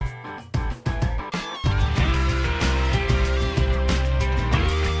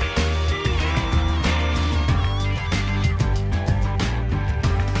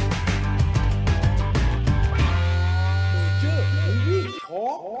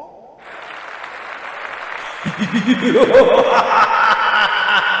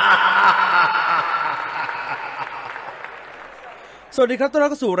สวัสดีครับต้อนรับ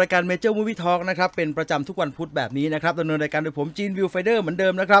เข้าสู่รายการ Major Movie Talk นะครับเป็นประจำทุกวันพุธแบบนี้นะครับดำเนินรายการโดยผมจีนวิวไฟเดอร์เหมือนเดิ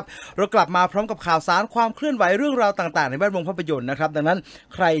มนะครับเรากลับมาพร้อมกับข่าวสารความเคลื่อนไหวเรื่องราวต่างๆในแวดวงภาพยนตร์นะครับดังนั้น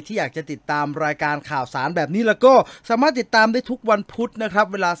ใครที่อยากจะติดตามรายการข่าวสารแบบนี้แล้วก็สามารถติดตามได้ทุกวันพุธนะครับ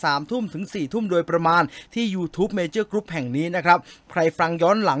เวลา 3 ทุ่มถึง 4 ทุ่มโดยประมาณที่ YouTube Major Group แห่งนี้นะครับใครฟังย้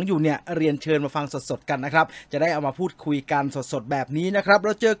อนหลังอยู่เนี่ยเรียนเชิญมาฟังสดๆกันนะครับจะได้เอามาพูดคุยกันสดๆแบบนี้นะครับเร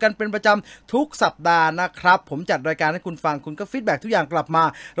าเจอกันเป็นประจำทุกสัปดาห์นะครับผมจัดรายการให้คุณฟังคุณก็ฟีดแบ็กทุกอย่างกลับมา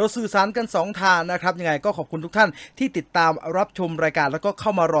เราสื่อสารกัน2ทางนะครับยังไงก็ขอบคุณทุกท่านที่ติดตามรับชมรายการแล้วก็เข้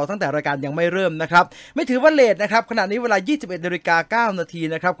ามารอตั้งแต่รายการยังไม่เริ่มนะครับไม่ถือว่าเลทนะครับขณะนี้เวลา 21:09 น.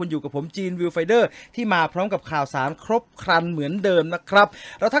นะครับคุณอยู่กับผมจีนวิวไฟเดอร์ที่มาพร้อมกับข่าวสารครบครันเหมือนเดิมนะครับ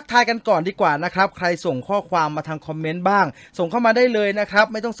เราทักทายกันก่อนดีกว่านะครับใครส่งข้อความมาทางคอมเมนต์บ้างส่งเข้ามาได้เลยนะครับ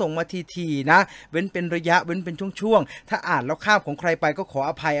ไม่ต้องส่งมาทีๆนะเว้นเป็นระยะเว้นเป็นช่วงๆถ้าอ่านแล้วข้ามของใครไปก็ขอ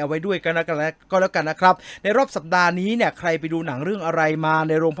อภัยเอาไว้ด้วยกันก็แล้วกันนะครับในรอบสัปดาห์นี้เนี่ยใครไปดูหนังเรื่องอะไรมา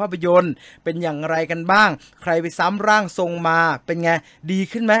ในโรงภาพยนตร์เป็นอย่างไรกันบ้างใครไปซ้ำร่างทรงมาเป็นไงดี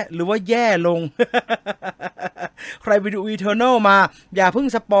ขึ้นไหมหรือว่าแย่ลง ใครไปดู Eternal มาอย่าเพิ่ง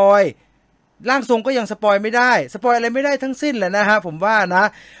สปอยร่างทรงก็ยังสปอยไม่ได้สปอยอะไรไม่ได้ทั้งสิ้นแหละนะฮะผมว่านะ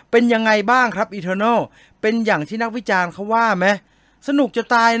เป็นยังไงบ้างครับ Eternal เป็นอย่างที่นักวิจารณ์เขาว่าไหมสนุกจะ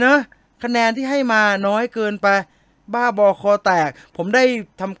ตายนะคะแนนที่ให้มาน้อยเกินไปบ้าบอคอแตกผมได้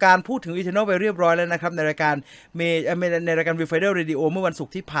ทำการพูดถึง Eternal ไปเรียบร้อยแล้วนะครับในรายการในรายการ Viewfinder Radio เมื่อวันศุก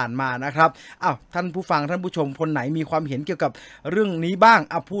ร์ที่ผ่านมานะครับท่านผู้ฟังท่านผู้ชมคนไหนมีความเห็นเกี่ยวกับเรื่องนี้บ้าง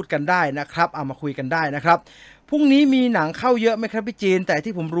พูดกันได้นะครับมาคุยกันได้นะครับพรุ่งนี้มีหนังเข้าเยอะไหมครับพี่จีนแต่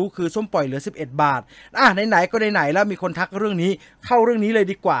ที่ผมรู้คือส้มปล่อยเหลือ11 บาทไหนๆก็ไหนๆแล้วมีคนทักเรื่องนี้เข้าเรื่องนี้เลย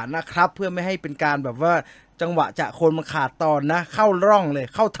ดีกว่านะครับเพื่อไม่ให้เป็นการแบบว่าจังหวะจะคนมันขาดตอนนะเข้าร่องเลย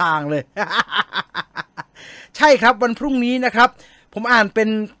เข้าทางเลย ใช่ครับวันพรุ่งนี้นะครับผมอ่านเป็น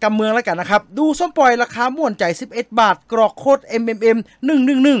กำเมืองแล้วกันนะครับดูส้มปล่อยราคาม่วนใจ11 บาทกรอกโค้ด MMM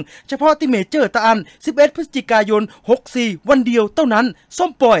 111เฉพาะที่เมเจอร์ตะอัน11 พฤศจิกายน64วันเดียวเท่านั้นส้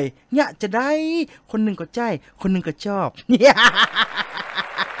มปล่อยเนี่ยจะได้คนหนึ่งก็ใจคนหนึ่งก็ชอบ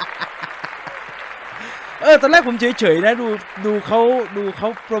ตอนแรกผมเฉยๆนะดูเขา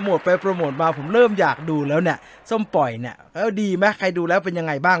โปรโมทไปโปรโมทมาผมเริ่มอยากดูแล้วเนี่ยส้มปล่อยเนี่ยดีไหมใครดูแล้วเป็นยังไ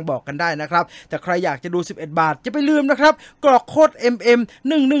งบ้างบอกกันได้นะครับแต่ใครอยากจะดู11 บาทจะไปลืมนะครับกรอกโค้ด MM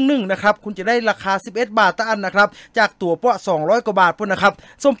 111นะครับคุณจะได้ราคา11 บาทต่ออันนะครับจากตั๋วเปาะ200 กว่าบาทพุ่นนะครับ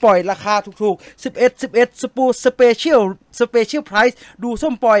ส้มปล่อยราคาถูกๆ11สเปเชียลไพรซ์ดูส้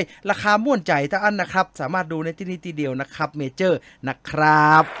มปล่อยราคาม่วนใจต่ออันนะครับสามารถดูในที่นี้ทีเดียวนะครับเมเจอร์นะค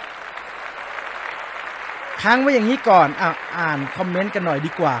รับค้างไว้อย่างนี้ก่อนอ่านคอมเมนต์กันหน่อย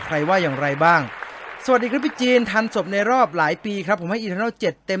ดีกว่าใครว่าอย่างไรบ้างสวัสดีครับพี่จีนทันศพในรอบหลายปีครับผมให้ Eternal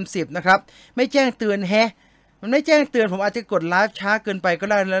 7 เต็ม 10นะครับไม่แจ้งเตือนมันไม่แจ้งเตือนผมอาจจะกดไลฟ์ช้าเกินไปก็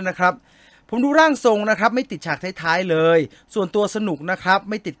ได้แล้วนะครับผมดูร่างทรงนะครับไม่ติดฉากท้ายๆเลยส่วนตัวสนุกนะครับ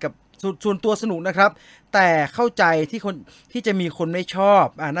ไม่ติดกับส่วนตัวสนุกนะครับแต่เข้าใจที่จะมีคนไม่ชอบ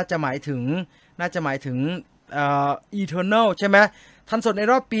น่าจะหมายถึงEternal ใช่ไหมทันศพใน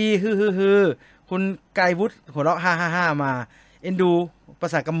รอบปีฮือคุณไกรวุฒิหัวเราะ555มาเอ็นดูภา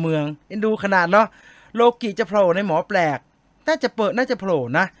ษากำเมืองเอ็นดูขนาดเนาะโลกิจะโผล่ในหมอแปลกน่าจะโผล่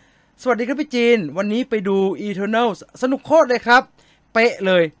นะสวัสดีครับพี่จีนวันนี้ไปดู Eternal สนุกโคตรเลยครับเป๊ะเ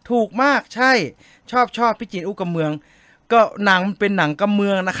ลยถูกมากใช่ชอบพี่จีนกำเมืองก็หนังเป็นหนังกำเมื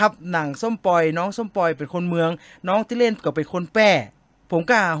องนะครับหนังส้มปอยน้องส้มปอยเป็นคนเมืองน้องที่เล่นก็เป็นคนแป้ผม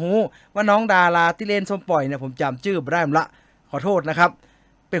ก็หูว่าน้องดาราที่เล่นส้มปอยเนี่ยผมจำชื่อไม่ได้ละขอโทษนะครับ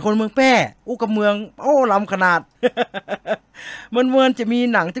เป็นคนเมืองแป้กับเมืองล้ำขนาด เมือนจะมี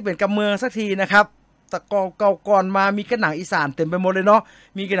หนังที่เป็นกับเมืองสักทีนะครับแต่ก่อนมามีกระหนังอีสานเต็มไปหมดเลยเนาะ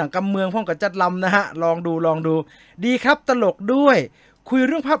มีกระหนังกับเมืองพ่องกับจัดลำนะฮะลองดูดีครับตลกด้วยคุยเ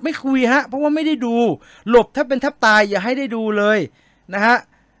รื่องภาพไม่คุยฮะเพราะว่าไม่ได้ดูหลบถ้าเป็นทับตายอย่าให้ได้ดูเลยนะฮะ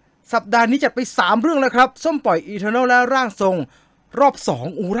สัปดาห์นี้จัดไป3เรื่องแล้วครับส้มปล่อย Eternal และร่างทรงรอบ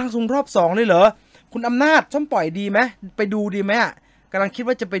2ร่างทรงรอบ2เลยเหรอคุณอำนาจส้มปล่อยดีไหมไปดูดีไหมกำลังคิด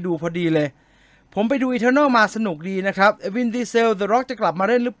ว่าจะไปดูพอดีเลยผมไปดู Eternal มาสนุกดีนะครับวินดีเซล The Rock จะกลับมา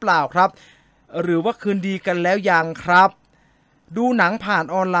เล่นหรือเปล่าครับหรือว่าคืนดีกันแล้วยังครับดูหนังผ่าน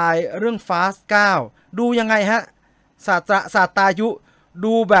ออนไลน์เรื่อง Fast 9ดูยังไงฮะศาสตรายุ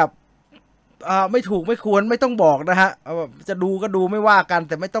ดูแบบไม่ถูกไม่ควรไม่ต้องบอกนะฮะจะดูก็ดูไม่ว่ากันแ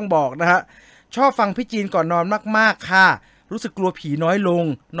ต่ไม่ต้องบอกนะฮะชอบฟังพี่จีนก่อนนอนมากๆค่ะรู้สึกกลัวผีน้อยลง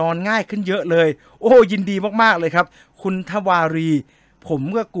นอนง่ายขึ้นเยอะเลยยินดีมากๆเลยครับคุณทวารีผม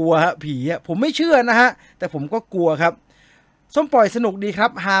ก็กลัวฮะผีผมไม่เชื่อนะฮะแต่ผมก็กลัวครับส้มปล่อยสนุกดีครั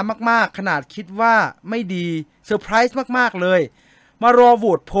บฮามากๆขนาดคิดว่าไม่ดีเซอร์ไพรส์มากๆเลย มารอโหว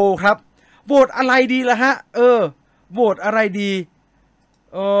ตโพลครับโหวตอะไรดีล่ะฮะโหวตอะไรดี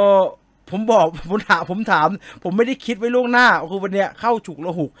เออผมถามผมไม่ได้คิดไว้ล่วงหน้าคือวันเนี้ยเข้าฉุกล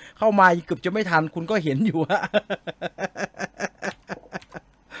ะหุกเข้ามาเกือบจะไม่ทันคุณก็เห็นอยู่ฮะ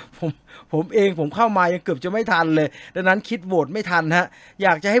ผมผมเข้ามายังเกือบจะไม่ทันเลยดังนั้นคิดโหวตไม่ทันฮะอย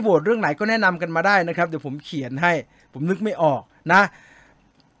ากจะให้โหวตเรื่องไหนก็แนะนำกันมาได้นะครับเดี๋ยวผมเขียนให้ผมนึกไม่ออกนะ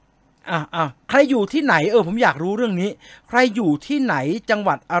ใครอยู่ที่ไหนผมอยากรู้เรื่องนี้ใครอยู่ที่ไหนจังห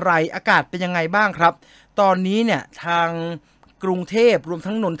วัดอะไรอากาศเป็นยังไงบ้างครับตอนนี้เนี่ยทางกรุงเทพรวม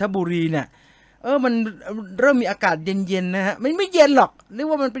ทั้งนนทบุรีเนี่ยมันเริ่มมีอากาศเย็นๆนะฮะไม่เย็นหรอกเรียก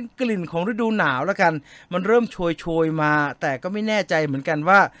ว่ามันเป็นกลิ่นของฤดูหนาวแล้วกันมันเริ่มโชยมาแต่ก็ไม่แน่ใจเหมือนกัน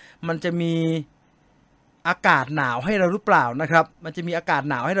ว่ามันจะมีอากาศหนาวให้เราหรือเปล่านะครับมันจะมีอากาศ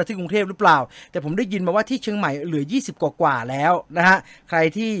หนาวให้เราที่กรุงเทพหรือเปล่าแต่ผมได้ยินมาว่าที่เชียงใหม่เหลือ20กว่าแล้วนะฮะใคร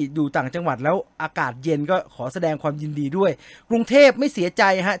ที่อยู่ต่างจังหวัดแล้วอากาศเย็นก็ขอแสดงความยินดีด้วยกรุงเทพไม่เสียใจ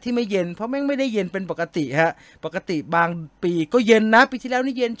ฮะที่ไม่เย็นเพราะแม่งไม่ได้เย็นเป็นปกติฮะปกติบางปีก็เย็นนะปีที่แล้ว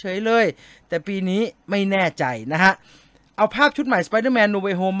นี่เย็นเฉยเลยแต่ปีนี้ไม่แน่ใจนะฮะเอาภาพชุดใหม่ Spider-Man No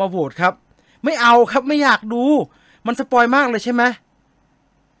Way Home มาโหวตครับไม่เอาครับไม่อยากดูมันสปอยมากเลยใช่ไหม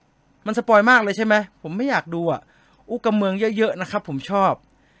มันสปอยมากเลยใช่ไหมผมไม่อยากดูกำเมืองเยอะๆนะครับผมชอบ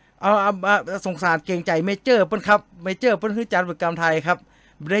เอาสงสารเกรงใจเมเจอร์เปิ้ลครับเมเจอร์เปิ้ลคือจานบุกรรมไทยครับ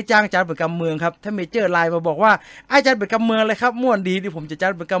ได้จ้างจานบุกรรมเมืองครับถ้าเมเจอร์ไลน์มาบอกว่าไอ้จานบุกรรมเมืองเลยครับม่วนดีดิผมจะจา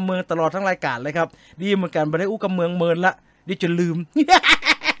นบุกรรมเมืองตลอดทั้งรายการเลยครับดีเหมือนกันไม่ได้กำเมืองเมินละดิจะลืม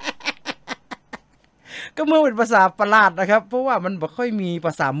ก็เมืองเป็นภาษาประหลาดนะครับเพราะว่ามันไม่ค่อยมีภ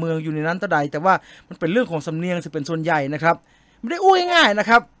าษาเมืองอยู่ในนั้นเท่าใดแต่ว่ามันเป็นเรื่องของสำเนียงที่เป็นส่วนใหญ่นะครับไม่ได้ง่ายๆนะ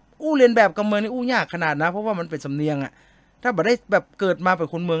ครับเรียนแบบกับเมืองนี่ยากขนาดนะเพราะว่ามันเป็นสำเนียงถ้าแบบได้แบบเกิดมาเป็น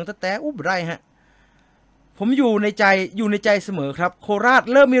คนเมืองแต่บ่ได้ฮะผมอยู่ในใจเสมอครับโคราช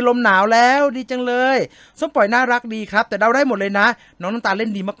เริ่มมีลมหนาวแล้วดีจังเลยส้มปล่อยน่ารักดีครับแต่เดาได้หมดเลยนะน้องน้ำตาลเล่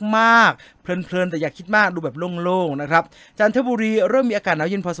นดีมากๆเพลินแต่อย่าคิดมากดูแบบโล่งๆนะครับจันทบุรีเริ่มมีอากาศหนาว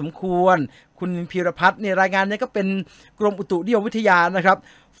เย็นพอสมควรคุณพีรพัฒน์เนี่ยรายงานนี้ก็เป็นกรมอุตุนิยมวิทยานะครับ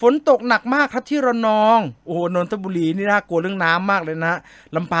ฝนตกหนักมากครับที่ระนองโอ้โหนนทบุรีนี่น่ากลัวเรื่องน้ำมากเลยนะ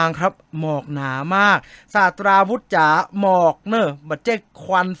ลำปางครับหมอกหนามากศาสตราวุฒิจ๋าหมอกเนอะบัดเจ๊ค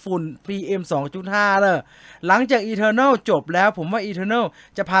วันฝุ่น PM 2.5 เนอะหลังจาก Eternal จบแล้วผมว่า Eternal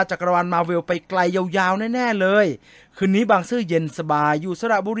จะพาจักรวาลมาเวลไปไกลยาวๆแน่ๆเลยคืนนี้บางซื่อเย็นสบายอยู่ส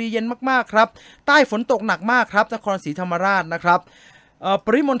ระบุรีเย็นมากๆครับใต้ฝนตกหนักมากครับนครศรีธรรมราชนะครับป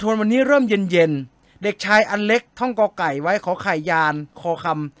ริมณฑลวันนี้เริ่มเย็นเด็กชายอันเล็กท่องกอไก่ไว้ขอไข่ยานคอค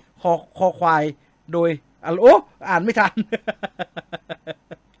ำคอควายโดยอ่านไม่ทัน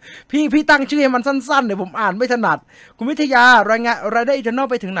พี่ตั้งชื่อให้มันสั้นๆเดี๋ยวผมอ่านไม่ถนัดคุณวิทยารายงานรายได้อินเทอร์เน็ต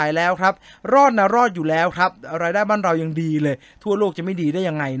ไปถึงไหนแล้วครับรอดอยู่แล้วครับรายได้บ้านเรายังดีเลยทั่วโลกจะไม่ดีได้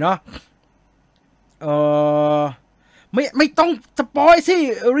ยังไงเนาะไม่ต้องสปอยสิ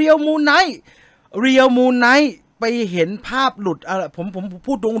เรียลมูนไนท์ไปเห็นภาพหลุดผม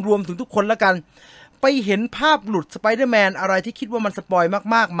พูดรวมถึงทุกคนแล้วกันไปเห็นภาพหลุดสไปเดอร์แมนอะไรที่คิดว่ามันสปอย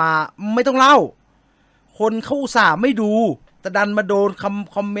มากๆมาไม่ต้องเล่าคนเขาอุตส่าห์ไม่ดูแต่ดันมาโดน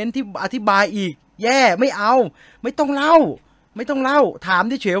คอมเมนต์ที่อธิบายอีกแย่ไม่เอาไม่ต้องเล่าถาม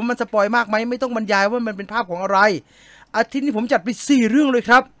เฉยๆว่ามันสปอยมากไหมไม่ต้องบรรยายว่ามันเป็นภาพของอะไรอาทิตย์นี้ผมจัดไป4เรื่องเลย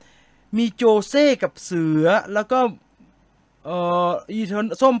ครับมีโจเซ่กับเสือแล้วก็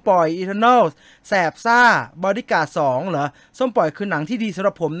ส้มปล่อย Eternal แสบซ่าบอดี้การ์ด2เหรอส้มปล่อยคือหนังที่ดีสำห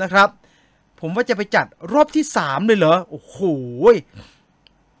รับผมนะครับผมว่าจะไปจัดรอบที่3เลยเหรอโอ้โห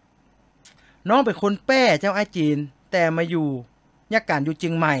น้องเป็นคนแป้เจ้าไอ้จีนแต่มาอยู่ยักการอยู่เชี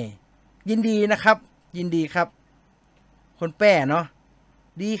ยงใหม่ยินดีนะครับยินดีครับคนแป้เนาะ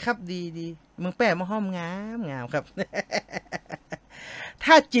ดีครับดีเมืองแป้มาห้อมงามครับ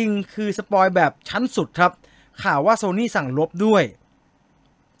ถ้าจริงคือสปอยแบบชั้นสุดครับข่าวว่าโซนี่สั่งลบด้วย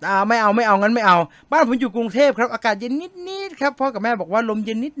ไม่เอางั้นไม่เอาบ้านผมอยู่กรุงเทพครับอากาศเย็นนิดๆครับพ่อกับแม่บอกว่าลมเ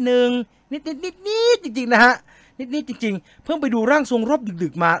ย็นนิดนึงนิดจริงๆนะฮะนิดจริงๆเพิ่งไปดูร่างทรงรอบดึ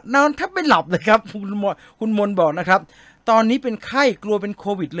กๆมานอนแทบไม่หลับเลยครับคุณมนบอกนะครับตอนนี้เป็นไข้กลัวเป็นโค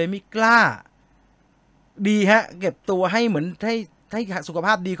วิดเลยไม่กล้าดีฮะเก็บตัวให้เหมือนให้สุขภ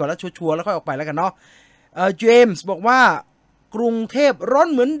าพดีก่อนแล้วชัวร์ๆแล้วค่อยออกไปแล้วกันเนาะเจมส์บอกว่ากรุงเทพร้อน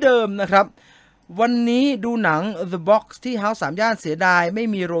เหมือนเดิมนะครับวันนี้ดูหนัง The Box ที่ House 3 ย่านเสียดายไม่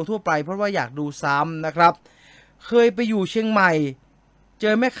มีโรงทั่วไปเพราะว่าอยากดูซ้ำนะครับเคยไปอยู่เชียงใหม่เจ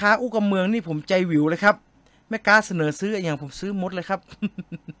อแม่ค้าอู้กำเมืองนี่ผมใจวิวเลยครับแม่ค้าเสนอซื้ออย่างผมซื้อหมดเลยครับ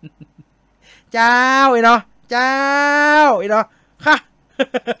เจ้าไอ้เนาะค่ะ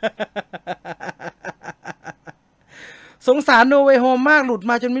สงสารโนเวโฮมมากหลุด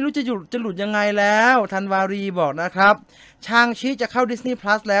มาจนไม่รู้จะหลุดยังไงแล้วธันวารีบอกนะครับชางชีจะเข้า Disney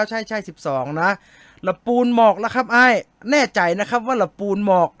Plus แล้วใช่12นะ ละปูนหมอกแล้วครับไอ้แน่ใจนะครับว่าละปูนห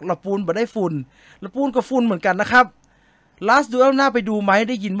มอกละปูนบ่ได้ฝุ่นละปูนก็ฝุ่นเหมือนกันนะครับLast Duel น่าไปดูไหม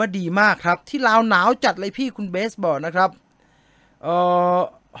ได้ยินว่าดีมากครับที่ลาวหนาวจัดเลยพี่คุณเบสบอกนะครับ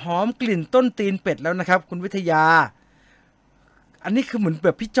หอมกลิ่นต้นตีนเป็ดแล้วนะครับคุณวิทยาอันนี้คือเหมือนแบ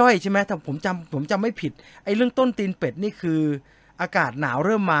บพี่จ้อยใช่ไหมถ้าผมจำไม่ผิดไอ้เรื่องต้นตีนเป็ดนี่คืออากาศหนาวเ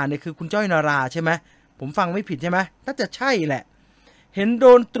ริ่มมาเนี่ยคือคุณจ้อยนาราใช่ไหมผมฟังไม่ผิดใช่ไหมน่าจะใช่แหละเห็นโด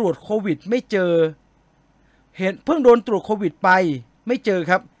นตรวจโควิดไม่เจอเห็นเพิ่งโดนตรวจโควิดไปไม่เจอ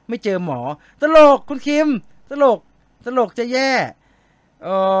ครับไม่เจอหมอตลกคุณคิมตลกจะแย่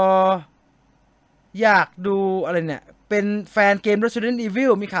อยากดูอะไรเนี่ยเป็นแฟนเกม Resident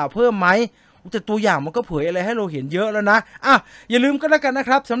Evil มีข่าวเพิ่มไหมแต่ตัวอย่างมันก็เผยอะไรให้เราเห็นเยอะแล้วนะอย่าลืมก็แล้วกันนะ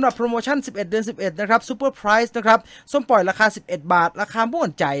ครับสำหรับโปรโมชั่น11 เดือน 11นะครับ Super Price นะครับส้มปล่อยราคา11 บาทราคาม่ว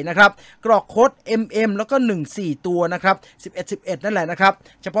นใจนะครับกรอกโค้ด MM แล้วก็14ตัวนะครับ11นั่นแหละนะครับ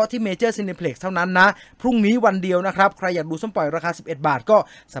เฉพาะที่ Major Cineplex เท่านั้นนะพรุ่งนี้วันเดียวนะครับใครอยากดูส้มปล่อยราคา11 บาทก็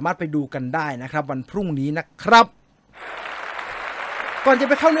สามารถไปดูกันได้นะครับวันพรุ่งนี้นะครับก่อนจะ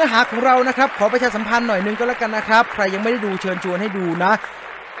ไปเข้าเนื้อหาของเรานะครับขอประชาสัมพันธ์หน่อยนึงก็แล้วกันนะครับใครยังไม่ได้ดูเชิญชวนให้ดูนะ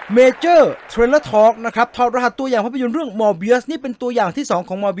Major Trailer Talk นะครับถอดรหัสตัวอย่างภาพยนตร์เรื่อง Morbius นี่เป็นตัวอย่างที่2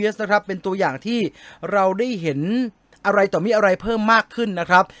ของ Morbius นะครับเป็นตัวอย่างที่เราได้เห็นอะไรต่อมีอะไรเพิ่มมากขึ้นนะ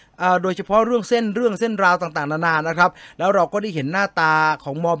ครับโดยเฉพาะเรื่องเส้นราวต่างๆนานานะครับแล้วเราก็ได้เห็นหน้าตาข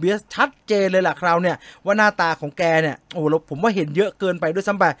อง Morbius ชัดเจนเลยล่ะคราวเนี่ยว่าหน้าตาของแกเนี่ยผมว่าเห็นเยอะเกินไปด้วย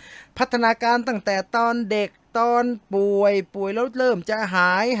ซ้ำไปพัฒนาการตั้งแต่ตอนเด็กตอนป่วยแล้วเริ่มจะห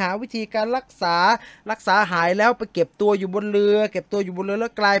าวิธีการรักษาหายแล้วไปเก็บตัวอยู่บนเรือแล้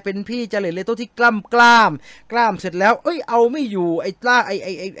วกลายเป็นพี่เจเลตเลโตที่กล้ามเสร็จแล้วเอาไม่อยู่ไอ้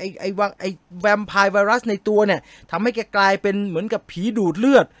แวมไพร์ไวรัสในตัวเนี่ยทำให้แกกลายเป็นเหมือนกับผีดูดเ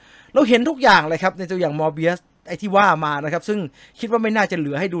ลือดเราเห็นทุกอย่างเลยครับในตัวอย่าง Morbiusไอ้ที่ว่ามานะครับซึ่งคิดว่าไม่น่าจะเห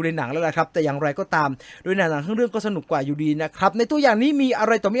ลือให้ดูในหนังแล้วละครับแต่อย่างไรก็ตามโดยหนังทั้งเรื่องก็สนุกกว่าอยู่ดีนะครับในตัวอย่างนี้มีอะไ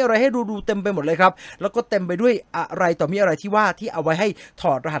รต่อมีอะไรให้ดูเต็มไปหมดเลยครับแล้วก็เต็มไปด้วยอะไรต่อมีอะไรที่ว่าที่เอาไว้ให้ถ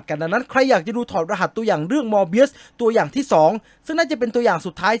อดรหัสกันดังนั้นใครอยากจะดูถอดรหัสตัวอย่างเรื่อง Morbius ตัวอย่างที่2ซึ่งน่าจะเป็นตัวอย่าง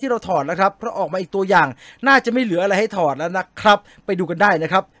สุดท้ายที่เราถอดแล้วครับเพราะออกมาอีกตัวอย่างน่าจะไม่เหลืออะไรให้ถอดแล้วนะครับไปดูกันได้น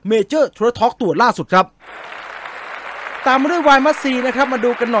ะครับ Major Trailer Talk ตัวล่าสุดครับตามมาด้วยวายมัสซีนะครับมา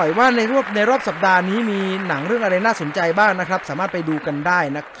ดูกันหน่อยว่าในรอบสัปดาห์นี้มีหนังเรื่องอะไรน่าสนใจบ้างนะครับสามารถไปดูกันได้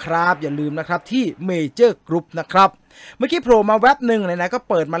นะครับอย่าลืมนะครับที่ Major Group นะครับเมื่อกี้โผล่มาแว็บหนึ่งไหนๆก็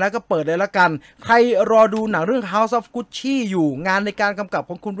เปิดมาแล้วก็เปิดเลยละกันใครรอดูหนังเรื่อง House of Gucci อยู่งานในการกำกับ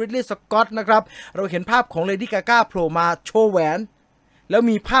ของคุณริดลีย์ สก็อตนะครับเราเห็นภาพของเลดี้กาก้าโผล่มาโชว์แหวนแล้ว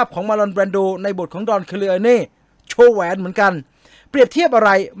มีภาพของมาลอนแบรนโดในบทของดอนเคเลเน่โชว์แหวนเหมือนกันเปรียบเทียบอะไร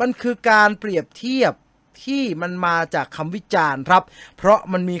มันคือการเปรียบเทียบที่มันมาจากคำวิจารณ์ครับเพราะ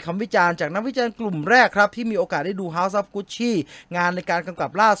มันมีคำวิจารณ์จากนักวิจารณ์กลุ่มแรกครับที่มีโอกาสได้ดู House of Gucci งานในการกำกั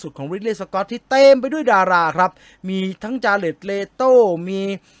บล่าสุดของริดลีย์ สก็อตที่เต็มไปด้วยดาราครับมีทั้งจาเร็ด เลโต้มี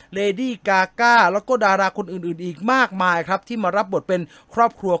เลดี้กาก้าแล้วก็ดาราคนอื่นๆอีกมากมายครับที่มารับบทเป็นครอ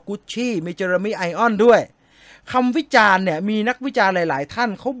บครัวกุชชี่มีเจอร์มี่ ไอออนด้วยคำวิจารณ์เนี่ยมีนักวิจารณ์หลายๆท่าน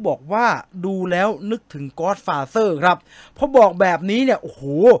เขาบอกว่าดูแล้วนึกถึง Godfather ครับพอบอกแบบนี้เนี่ยโอ้โห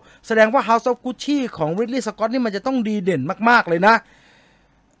แสดงว่า House of Gucci ของ Ridley Scott นี่มันจะต้องดีเด่นมากๆเลยนะ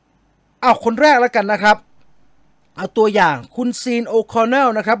คนแรกแล้วกันนะครับเอาตัวอย่างคุณซีน โอคอนเนล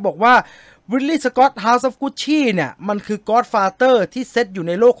นะครับบอกว่า Ridley Scott House of Gucci เนี่ยมันคือ Godfather ที่เซตอยู่ใ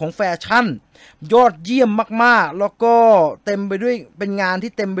นโลกของแฟชั่นยอดเยี่ยมมากๆแล้วก็เต็มไปด้วยเป็นงาน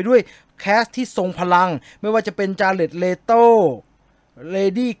ที่เต็มไปด้วยแคสที่ทรงพลังไม่ว่าจะเป็นจาเร็ด เลโต้เล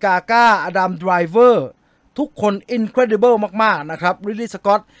ดี้กาก้าอดัมไดรเวอร์ทุกคน incredible มากๆนะครับริดลีย์ ส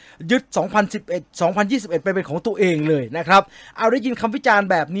ก็อตยึด2021ไปเป็นของตัวเองเลยนะครับเอาได้ยินคำวิจารณ์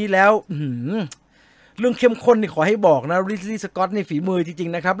แบบนี้แล้วเรื่องเข้มข้นนี่ขอให้บอกนะริดลีย์ สก็อตนี่ฝีมือจริง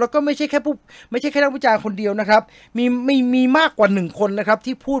ๆนะครับแล้วก็ไม่ใช่แค่นักวิจารณ์คนเดียวนะครับมีมากกว่า1คนนะครับ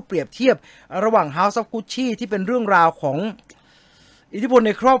ที่พูดเปรียบเทียบระหว่าง House of Gucci ที่เป็นเรื่องราวของอิทธิพลใ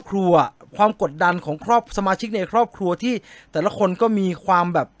นครอบครัวความกดดันของสมาชิกในครอบครัวที่แต่ละคนก็มีความ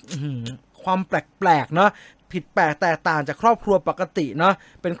แบบความแปลกๆเนาะผิดแปลกแตกต่างจากครอบครัวปกติเนาะ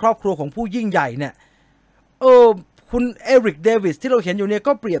เป็นครอบครัวของผู้ยิ่งใหญ่เนี่ยคุณเอริก เดวิสที่เราเห็นอยู่เนี่ย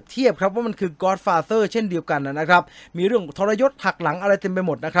ก็เปรียบเทียบครับว่ามันคือ Godfather เช่นเดียวกันนะครับมีเรื่องทรยศหักหลังอะไรเต็มไปห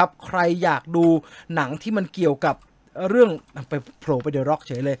มดนะครับใครอยากดูหนังที่มันเกี่ยวกับเรื่องไปโผล่ไปเดอะร็อกเ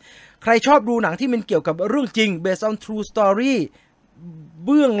ฉยเลยใครชอบดูหนังที่มันเกี่ยวกับเรื่องจริง based on true storyเ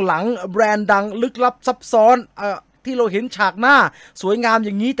บื้องหลังแบรนด์ดังลึกลับซับซ้อนที่เราเห็นฉากหน้าสวยงามอ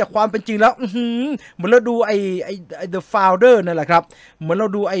ย่างนี้แต่ความเป็นจริงแล้วเหมือนเราดูไอ้ The Founder นั่นแหละครับเหมือนเรา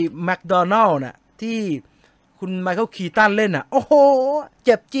ดูไอ้ McDonald น่ะที่คุณไมเคิล คีตันเล่นโอ้โหเ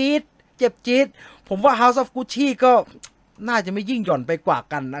จ็บจี๊ดผมว่า House of Gucci ก็ น่าจะไม่ยิ่งหย่อนไปกว่า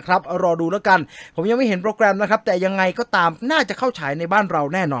กันนะครับรอดูแล้วกันผมยังไม่เห็นโปรแกรมนะครับแต่ยังไงก็ตามน่าจะเข้าฉายในบ้านเรา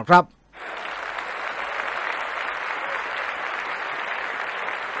แน่นอนครับ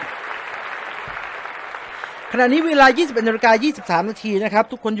ขณะนี้เวลา 21:23 นาทีนะครับ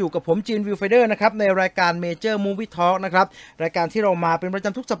ทุกคนอยู่กับผมจีนวิวไฟเดอร์นะครับในรายการ Major Movie Talk นะครับรายการที่เรามาเป็นประจ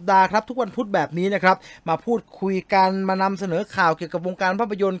ำทุกสัปดาห์ครับทุกวันพุธแบบนี้นะครับมาพูดคุยกันมานำเสนอข่าวเกี่ยวกับวงการภา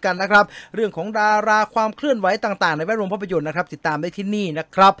พยนตร์กันนะครับเรื่องของดาราความเคลื่อนไหวต่างๆในแวดวงภาพยนตร์นะครับติดตามได้ที่นี่นะ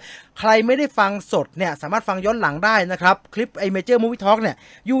ครับใครไม่ได้ฟังสดเนี่ยสามารถฟังย้อนหลังได้นะครับคลิปMajor Movie Talk เนี่ย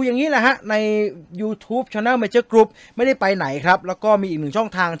อยู่อย่างนี้แหละฮะใน YouTube Channel Major Group ไม่ได้ไปไหนครับแล้วก็มีอีกหนึ่งช่อง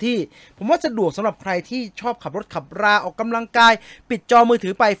ทางที่ผมว่าสะดวกสำหรับใครที่ชอบขับรถขับราออกกำลังกายปิดจอมือถื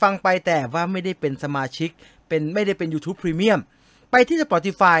อไปฟังไปแต่ว่าไม่ได้เป็นสมาชิกไม่ได้เป็น YouTube Premium ไปที่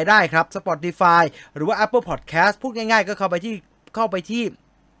Spotify ได้ครับ Spotify หรือว่า Apple Podcast พูดง่ายๆก็เข้าไปที่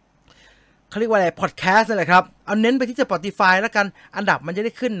เขาเรียกว่าอะไร Podcast นั่นแหละครับเอาเน้นไปที่ Spotify แล้วกันอันดับมันจะไ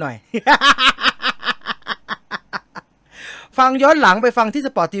ด้ขึ้นหน่อย ฟังย้อนหลังไปฟังที่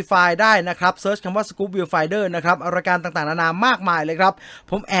Spotify ได้นะครับเซิร์ชคำว่า Scoop Viewfinder นะครับรายการต่างๆนานามากมายเลยครับ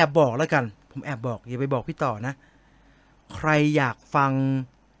ผมแอบบอกแล้วกันอย่าไปบอกพี่ต่อนะใครอยากฟัง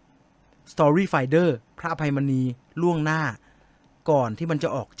Story Finder พระอภัยมณีล่วงหน้าก่อนที่มันจะ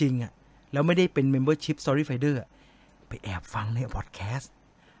ออกจริงอ่ะแล้วไม่ได้เป็น Membership Story Finder ไปแอบฟังในพอดแคสต์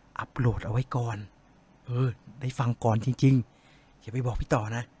อัปโหลดเอาไว้ก่อนได้ฟังก่อนจริงๆอย่าไปบอกพี่ต่อ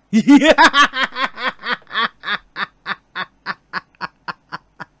นะ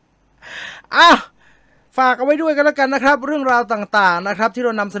ฝากเอาไว้ด้วยกันแล้วกันนะครับเรื่องราวต่างๆนะครับที่เร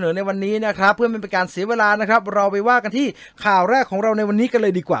านำเสนอในวันนี้นะครับเพื่อไม่เป็นการเสียเวลานะครับเราไปว่ากันที่ข่าวแรกของเราในวันนี้กันเล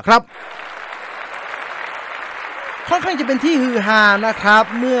ยดีกว่าครับค่อนข้างจะเป็นที่ฮือฮานะครับ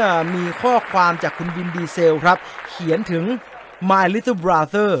เมื่อมีข้อความจากคุณวินดีเซลครับเขียนถึง My Little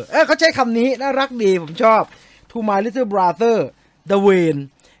Brother เขาใช้คำนี้น่ารักดีผมชอบ To My Little Brother Dwayne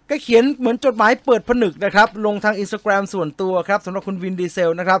ก็เขียนเหมือนจดหมายเปิดผนึกนะครับลงทาง Instagram ส่วนตัวครับสำหรับคุณวินดีเซ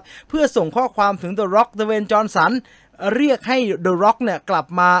ลนะครับเพื่อส่งข้อความถึง The Rock Dwayne Johnson เรียกให้ The Rock เนี่ยกลับ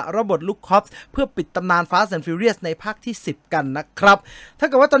มารับบทลุคคอปส์เพื่อปิดตำนาน Fast and Furious ในภาคที่10กันนะครับถ้า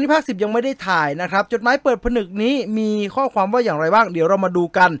เกิดว่าตอนนี้ภาค10ยังไม่ได้ถ่ายนะครับจดหมายเปิดผนึกนี้มีข้อความว่าอย่างไรบ้างเดี๋ยวเรามาดู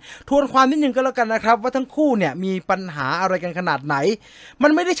กันทวนความนิดนึงก็แล้วกันนะครับว่าทั้งคู่เนี่ยมีปัญหาอะไรกันขนาดไหนมั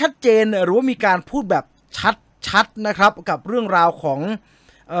นไม่ได้ชัดเจนหรือว่ามีการพูดแบบชัดนะครับกับเรื่องราวของ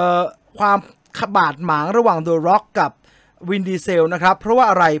ความบาดหมางระหว่าง The Rock กับวินดีเซลนะครับเพราะว่า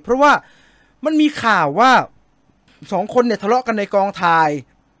อะไรเพราะว่ามันมีข่าวว่า2คนเนี่ยทะเลาะกันในกองถ่าย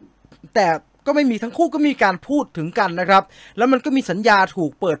แต่ก็ไม่มีทั้งคู่ก็มีการพูดถึงกันนะครับแล้วมันก็มีสัญญาถู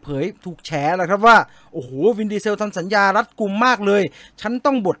กเปิดเผยถูกแฉแล้วครับว่าโอ้โหวินดีเซลทำสัญญารัดกุมมากเลยฉัน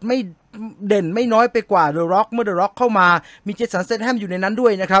ต้องบทไม่เด่นไม่น้อยไปกว่า The Rock เมื่อ The Rock เข้ามามีเจสัน สเตธแฮมอยู่ในนั้นด้ว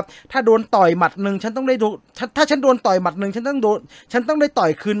ยนะครับถ้าโดนต่อยหมัดนึงฉันต้องได้ถ้าฉันโดนต่อยหมัดนึงฉันต้องได้ต่อ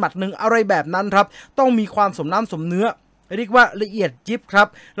ยคืนหมัดนึงอะไรแบบนั้นครับต้องมีความสมน้ำสมเนื้อเรียกว่าละเอียดยิบครับ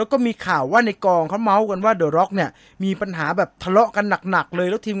แล้วก็มีข่าวว่าในกองเขาเมาส์กันว่า The Rock เนี่ยมีปัญหาแบบทะเลาะกันหนักๆเลย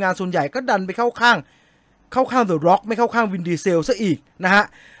แล้วทีมงานส่วนใหญ่ก็ดันไปเข้าข้าง The Rock ไม่เข้าข้างวินดีเซลซะอีกนะฮะ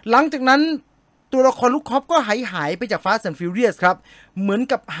หลังจากนั้นตัวละครลูกคอปก็หายไปจาก Fast and Furious ครับเหมือน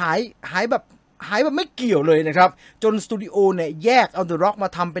กับหายแบบไม่เกี่ยวเลยนะครับจนสตูดิโอเนี่ยแยกเอา The Rock มา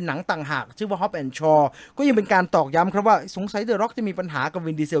ทำเป็นหนังต่างหากชื่อว่า Hobbs and Shaw ก็ยังเป็นการตอกย้ำครับว่าสงสัย The Rock จะมีปัญหากับ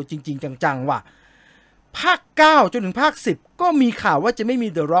วินดีเซลจริงๆจังๆว่ะภาค9จนถึงภาค10ก็มีข่าวว่าจะไม่มี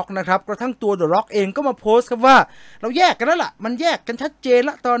The Rock นะครับกระทั่งตัว The Rock เองก็มาโพสต์ครับว่าเราแยกกันแล้วล่ะมันแยกกันชัดเจนแ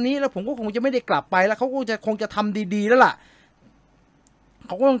ล้วตอนนี้แล้วผมก็คงจะไม่ได้กลับไปแล้วเขาคงจะทำดีๆแล้วล่ะเ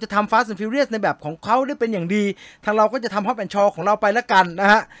ขาก็คงจะทำ Fast and Furious ในแบบของเขาได้เป็นอย่างดีทางเราก็จะทำ Hobbs and Shaw ของเราไปแล้วกันนะ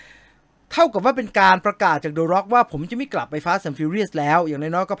ฮะเท่ากับว่าเป็นการประกาศจาก The Rock ว่าผมจะไม่กลับไป Fast and Furious แล้วอย่าง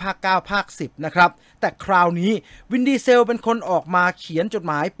น้อยๆก็ภาค9ภาค10นะครับแต่คราวนี้วินดีเซลเป็นคนออกมาเขียนจด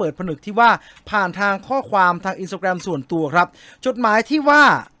หมายเปิดผนึกที่ว่าผ่านทางข้อความทาง Instagram ส่วนตัวครับจดหมายที่ว่า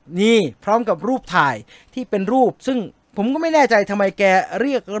นี่พร้อมกับรูปถ่ายที่เป็นรูปซึ่งผมก็ไม่แน่ใจทำไมแกเ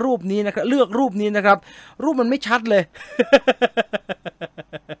รียกรูปนี้นะครับเลือกรูปนี้นะครับรูปมันไม่ชัดเลย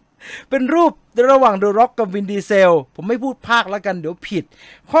เป็นรูประหว่าง The Rock กับ Vin Diesel ผมไม่พูดภาคแล้วกันเดี๋ยวผิด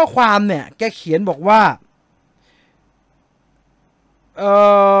ข้อความเนี่ยแกเขียนบอกว่า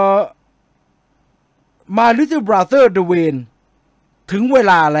My Little Brother Dwayne ถึงเว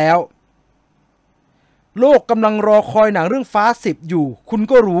ลาแล้วโลกกำลังรอคอยหนังเรื่องฟ้า10อยู่คุณ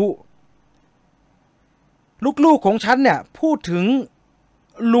ก็รู้ลูกๆของฉันเนี่ยพูดถึง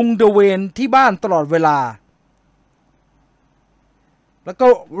ลุงเดเวนที่บ้านตลอดเวลาแล้วก็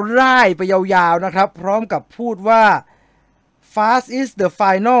ร่ายไปยาวๆนะครับพร้อมกับพูดว่า Fast is the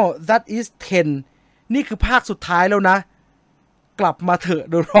final that is 10นี่คือภาคสุดท้ายแล้วนะกลับมาเถอะ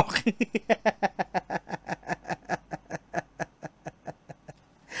The Rock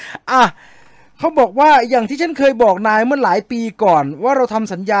อ่ะเขาบอกว่าอย่างที่ฉันเคยบอกนายเมื่อหลายปีก่อนว่าเราท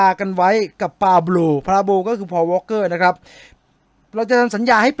ำสัญญากันไว้กับปาโบก็คือพอล วอลเกอร์นะครับเราจะทำสัญ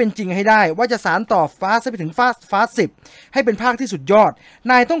ญาให้เป็นจริงให้ได้ว่าจะสานต่อฟาสไปถึงฟาส10ให้เป็นภาคที่สุดยอด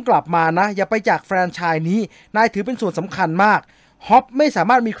นายต้องกลับมานะอย่าไปจากแฟรนไชส์นี้นายถือเป็นส่วนสำคัญมากฮอปไม่สา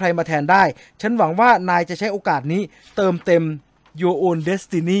มารถมีใครมาแทนได้ฉันหวังว่านายจะใช้โอกาสนี้เติมเต็ม your own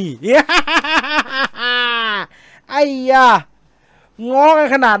destiny ไอ้ยาง้อกัน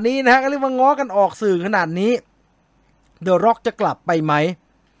ขนาดนี้นะฮะก็เรียกว่าง้อกันออกสื่อขนาดนี้เดอะร็อกจะกลับไปไหม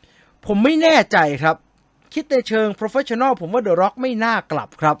ผมไม่แน่ใจครับคิดในเชิง professional ผมว่าเดอะร็อกไม่น่ากลับ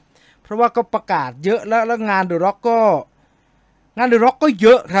ครับเพราะว่าก็ประกาศเยอะแล้วงานเดอะร็อกก็เย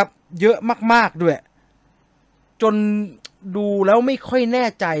อะครับเยอะมากๆด้วยจนดูแล้วไม่ค่อยแน่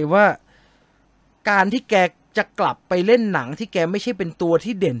ใจว่าการที่แกจะกลับไปเล่นหนังที่แกไม่ใช่เป็นตัว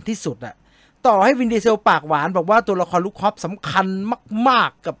ที่เด่นที่สุดอะต่อให้วินดีเซลปากหวานบอกว่าตัวละครลูกคอปสำคัญมาก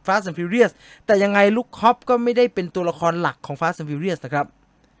ๆกับ Fast and Furious แต่ยังไงลูกคอปก็ไม่ได้เป็นตัวละครหลักของ Fast and Furious นะครับ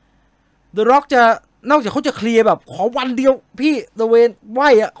The Rock จะนอกจากเขาจะเคลียร์แบบขอวันเดียวพี่ตะเวนไหว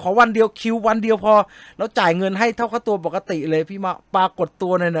อ่ะขอวันเดียวคิววันเดียวพอแล้วจ่ายเงินให้เท่าค่าตัวปกติเลยพี่มาปรากฏตั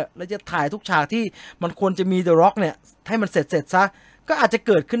วเนี่ยแล้วจะถ่ายทุกฉากที่มันควรจะมี The Rock เนี่ยให้มันเสร็จซะก็อาจจะเ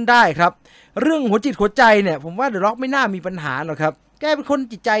กิดขึ้นได้ครับเรื่องหัวจิตหัวใจเนี่ยผมว่า The Rock ไม่น่ามีปัญหาหรอกครับแกเป็นคน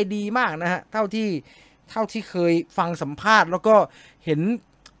จิตใจดีมากนะฮะเท่าที่เคยฟังสัมภาษณ์แล้วก็เห็น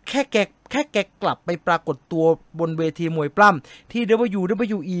แค่แกกลับไปปรากฏตัวบนเวทีมวยปล้ำที่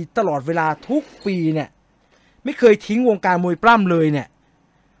WWE ตลอดเวลาทุกปีเนี่ยไม่เคยทิ้งวงการมวยปล้ำเลยเนี่ย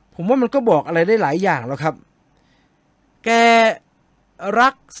ผมว่ามันก็บอกอะไรได้หลายอย่างแล้วครับแกรั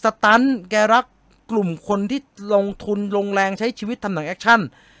กสตันท์แกรักกลุ่มคนที่ลงทุนลงแรงใช้ชีวิตทำหนังแอคชั่น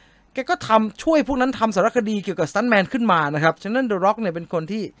แกก็ทำช่วยพวกนั้นทำสารคดีเกี่ยวกับสตันท์แมนขึ้นมานะครับฉะนั้น The Rock เนี่ยเป็นคน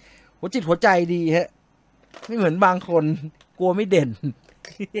ที่หัวจิตหัวใจดีฮะไม่เหมือนบางคนกลัวไม่เด่น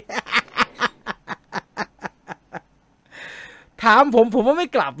ถามผมว่าไม่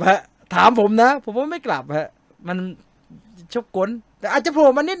กลับฮะถามผมนะผมว่าไม่กลับฮะมันชกกลแต่อาจจะโผล่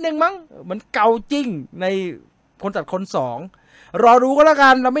มานิดนึงมั้งมันเก่าจริงในคนตัดคน2รอดูก็แล้วกั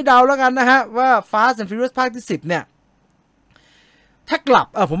นเราไม่เดาแล้วกันนะฮะว่า Fast and Furious ภาคที่10เนี่ยถ้ากลับ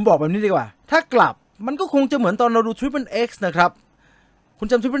ผมบอกแบบนี้ดีกว่าถ้ากลับมันก็คงจะเหมือนตอนเราดู Triple X นะครับคุณ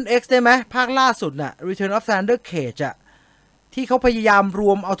จำ Triple X ได้ไหมภาคล่าสุดน่ะ Return of Xander Cage อะที่เขาพยายามร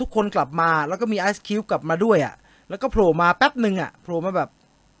วมเอาทุกคนกลับมาแล้วก็มี Ice Cube กลับมาด้วยอะแล้วก็โผล่มาแป๊บหนึ่งอะโผล่มาแบบ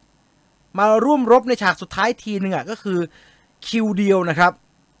มาร่วมรบในฉากสุดท้ายทีนึงอะก็คือคิวเดียวนะครับ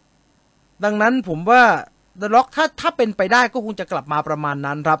ดังนั้นผมว่า The Rock ถ้าเป็นไปได้ก็คงจะกลับมาประมาณ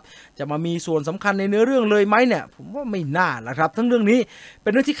นั้นครับจะมามีส่วนสำคัญในเนื้อเรื่องเลยไหมเนี่ยผมว่าไม่น่านะครับทั้งเรื่องนี้เป็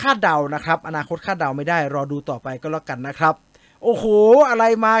นเรื่องที่คาดเดานะครับอนาคตคาดเดาไม่ได้รอดูต่อไปก็แล้วกันนะครับโอ้โหอะไร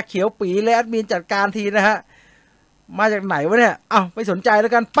มาเขียวปีเลยแอดมินจัดการทีนะฮะมาจากไหนวะเนี่ยไม่สนใจแล้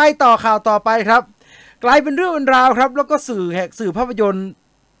วกันไปต่อข่าวต่อไปครับกลายเป็นเรื่องเป็นราวครับแล้วก็สื่อภาพยนตร์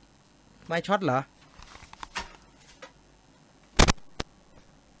ไม่ช็อตเหรอ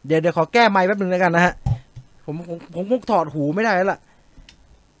เดี๋ยวขอแก้ไมค์แป๊บนึงแล้วกันนะฮะผมคงถอดหูไม่ได้แล้วล่ะ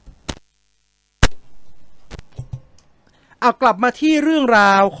กลับมาที่เรื่องร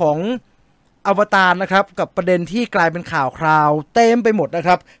าวของอวตารนะครับกับประเด็นที่กลายเป็นข่าวคราวเต็มไปหมดนะค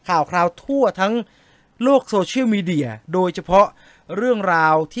รับข่าวคราวทั่วทั้งโลกโซเชียลมีเดียโดยเฉพาะเรื่องรา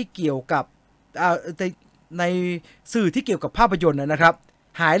วที่เกี่ยวกับในสื่อที่เกี่ยวกับภาพยนตร์นะครับ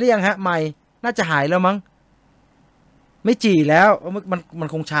หายหรือยังฮะไม่น่าจะหายแล้วมั้งไม่จีแล้วมัน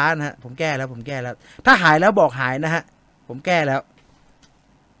คงช้านะฮะผมแก้แล้วถ้าหายแล้วบอกหายนะฮะผมแก้แล้ว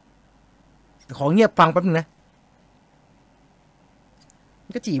ขอเงียบฟังแป๊บนึงนะมั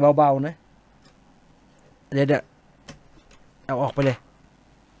นก็จีเบาๆนะเดี๋ยวเอาออกไปเลย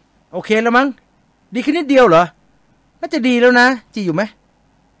โอเคแล้วมั้งดีขึ้นนิดเดียวเหรอน่าจะดีแล้วนะจีอยู่ไหม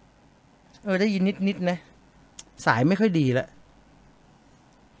ได้ยินนิดนะสายไม่ค่อยดีแล้ว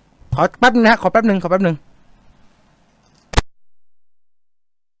ขอแป๊บนึงนะขอแป๊บนึง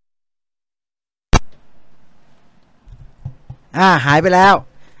หายไปแล้ว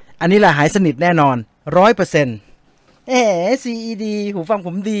อันนี้แหละหายสนิทแน่นอน 100% CED หูฟังผ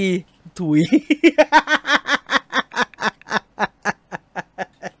มดีถุย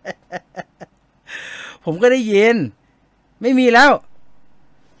ผมก็ได้ยินไม่มีแล้ว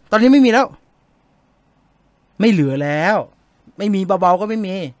ตอนนี้ไม่มีแล้วไม่เหลือแล้วไม่มีเบาๆก็ไม่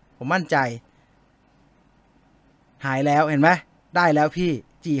มีผมมั่นใจหายแล้วเห็นไหมได้แล้วพี่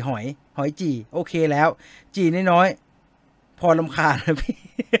จีหอยจีโอเคแล้วจีน้อยๆพอรำคาญนะพี่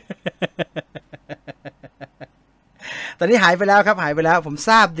ตอนนี้หายไปแล้วครับหายไปแล้วผมท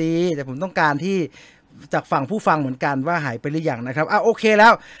ราบดีแต่ผมต้องการที่จากฝั่งผู้ฟังเหมือนกันว่าหายไปหรือยังนะครับโอเคแล้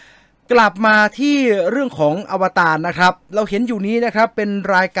ว กลับมาที่เรื่องของอวตารนะครับเราเห็นอยู่นี้นะครับเป็น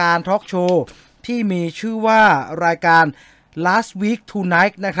รายการทอล์กโชว์ที่มีชื่อว่ารายการ Last Week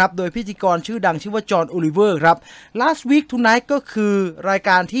Tonight นะครับโดยพิธีกรชื่อดังชื่อว่าจอห์นโอลิเวอร์ครับ Last Week Tonight ก็คือราย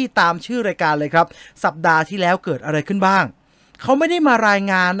การที่ตามชื่อรายการเลยครับสัปดาห์ที่แล้วเกิดอะไรขึ้นบ้างเขาไม่ได้มาราย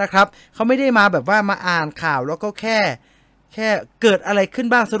งานนะครับเขาไม่ได้มาแบบว่ามาอ่านข่าวแล้วก็แค่เกิดอะไรขึ้น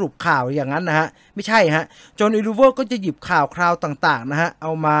บ้างสรุปข่าวอย่างนั้นนะฮะไม่ใช่ฮะจอห์นโอลิเวอร์ก็จะหยิบข่าวคราวต่างๆนะฮะเอ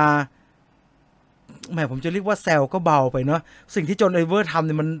ามาแหมผมจะเรียกว่าแซลก็เบาไปเนาะสิ่งที่จอห์นโอลิเวอร์ทำเ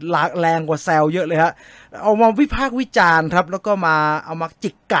นี่ยมันแรงกว่าแซลเยอะเลยฮะเอามาวิพากษ์วิจารณ์ครับแล้วก็เอามาจิ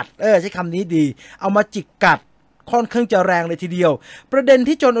กกัดใช้คำนี้ดีเอามาจิกกัดค่อนข้างจะแรงเลยทีเดียวประเด็น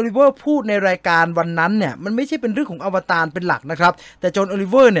ที่จอห์นโอลิเวอร์พูดในรายการวันนั้นเนี่ยมันไม่ใช่เป็นเรื่องของอวตารเป็นหลักนะครับแต่จอห์นโอลิ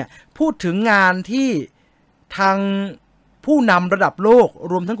เวอร์เนี่ยพูดถึงงานที่ทางผู้นำระดับโลก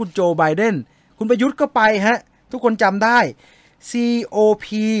รวมทั้งคุณโจไบเดนคุณประยุทธ์ก็ไปฮะทุกคนจำได้ COP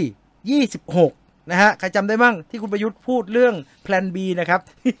 26นะฮะใครจำได้บ้างที่คุณประยุทธ์พูดเรื่องแพลน B นะครับ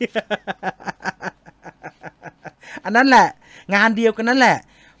อันนั้นแหละงานเดียวกันนั่นแหละ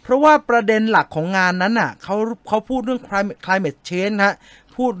เพราะว่าประเด็นหลักของงานนั้นน่ะเขาพูดเรื่อง climate change ฮะ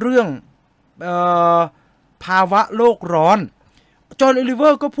พูดเรื่องภาวะโลกร้อนจอห์นโอลิเวอ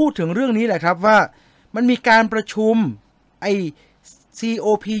ร์ก็พูดถึงเรื่องนี้แหละครับว่ามันมีการประชุมไอ้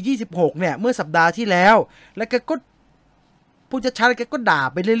COP 26เนี่ยเมื่อสัปดาห์ที่แล้วแล้วก็ผู้จัดการแกก็ด่า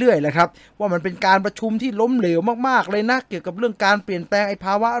ไปเรื่อยๆแหละครับว่ามันเป็นการประชุมที่ล้มเหลวมากๆเลยนะเกี่ยวกับเรื่องการเปลี่ยนแปลงไอ้ภ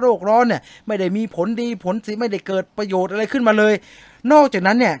าวะโลกร้อนเนี่ยไม่ได้มีผลดีผลเสียไม่ได้เกิดประโยชน์อะไรขึ้นมาเลยนอกจาก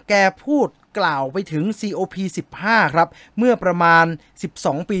นั้นเนี่ยแกพูดกล่าวไปถึง COP 15ครับเมื่อประมาณ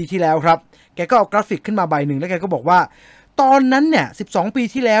12ปีที่แล้วครับแกก็เอากราฟิกขึ้นมาใบหนึ่งแล้วแกก็บอกว่าตอนนั้นเนี่ย12ปี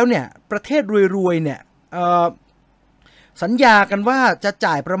ที่แล้วเนี่ยประเทศรวยๆเนี่ยสัญญากันว่าจะ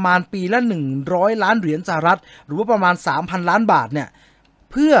จ่ายประมาณปีละ100ล้านเหรียญสหรัฐหรือว่าประมาณ 3,000 ล้านบาทเนี่ย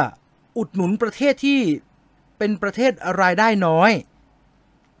เพื่ออุดหนุนประเทศที่เป็นประเทศรายได้น้อย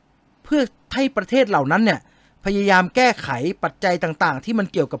เพื่อให้ประเทศเหล่านั้นเนี่ยพยายามแก้ไขปัจจัยต่างๆที่มัน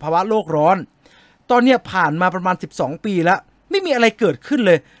เกี่ยวกับภาวะโลกร้อนตอนนี้ผ่านมาประมาณ12ปีแล้วไม่มีอะไรเกิดขึ้นเ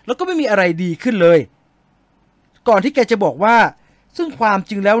ลยแล้วก็ไม่มีอะไรดีขึ้นเลยก่อนที่แกจะบอกว่าซึ่งความ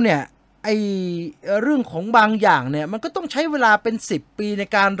จริงแล้วเนี่ยไอเรื่องของบางอย่างเนี่ยมันก็ต้องใช้เวลาเป็น10ปีใน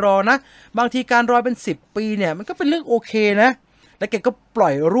การรอนะบางทีการรอเป็น10ปีเนี่ยมันก็เป็นเรื่องโอเคนะแล้วแกก็ปล่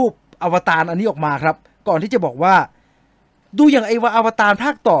อยรูปอวตารอันนี้ออกมาครับก่อนที่จะบอกว่าดูอย่างไอ้ว่าอวตารภา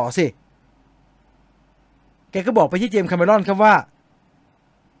คต่อสิแกก็บอกไปที่เจมส์แคมเมรอนครับว่า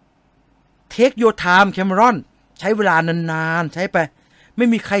take your time แคมเมรอนใช้เวลานานๆใช้ไปไม่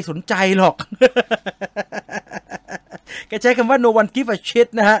มีใครสนใจหรอก แกใช้คำว่า no one give a shit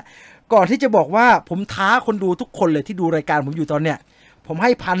นะฮะก่อนที่จะบอกว่าผมท้าคนดูทุกคนเลยที่ดูรายการผมอยู่ตอนเนี้ยผมใ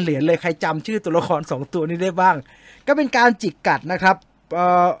ห้1,000 เหรียญเลยใครจำชื่อตัวละคร2ตัวนี้ได้บ้างก็เป็นการจิกกัดนะครับ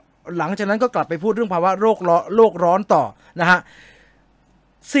หลังจากนั้นก็กลับไปพูดเรื่องภาวะโลกร้อนต่อนะฮะ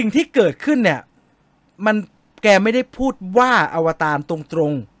สิ่งที่เกิดขึ้นเนี่ยแกไม่ได้พูดว่าอวตารตร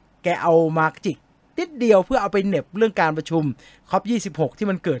งๆแกเอามาจิกนิดเดียวเพื่อเอาไปเหน็บเรื่องการประชุมคอป26ที่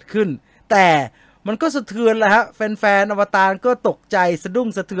มันเกิดขึ้นแต่มันก็สะเทือนแหละฮะแฟนๆอวตารก็ตกใจสะดุ้ง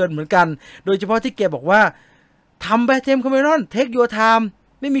สะเทือนเหมือนกันโดยเฉพาะที่แกบอกว่าทำไปเจมส์แคมเมรอนเทคยูไทม์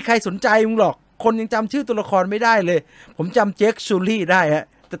ไม่มีใครสนใจมึงหรอกคนยังจำชื่อตัวละครไม่ได้เลยผมจำเจคซูลี่ได้ฮะ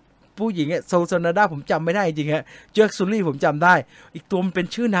แต่ผู้หญิงโซซานาดาผมจำไม่ได้จริงฮะเจคซูลี่ผมจำได้อีกตัวมันเป็น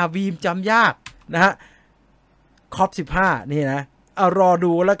ชื่อนาวีมจำยากนะฮะคอป15นี่นะเอารอ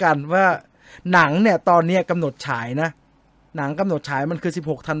ดูแล้วกันว่าหนังเนี่ยตอนนี้กำหนดฉายนะหนังกำหนดฉายมันคือ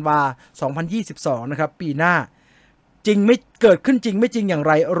16ธันวาคม2022นะครับปีหน้าจริงไม่เกิดขึ้นจริงไม่จริงอย่างไ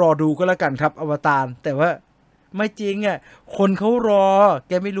รรอดูก็แล้วกันครับอวตารแต่ว่าไม่จริงอ่ะคนเขารอแ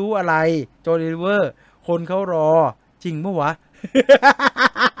กไม่รู้อะไรจอห์น โอลิเวอร์คนเขารอจริงมั้ยวะ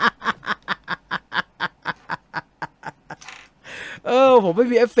ผมไม่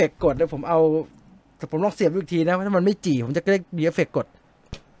มีเอฟเฟกต์กดนะผมเอาแต่ผมลองเสียบอีกทีนะถ้ามันไม่จีผมจะได้มีเอฟเฟกต์กด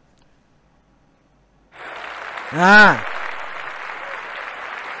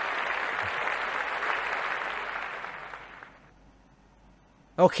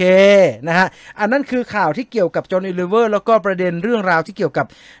โอเคนะฮะอันนั้นคือข่าวที่เกี่ยวกับจอห์น โอลิเวอร์แล้วก็ประเด็นเรื่องราวที่เกี่ยวกับ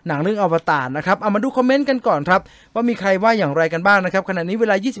หนังเรื่องอวตารนะครับเอามาดูคอมเมนต์กันก่อนครับว่ามีใครว่าอย่างไรกันบ้างนะครับขณะนี้เว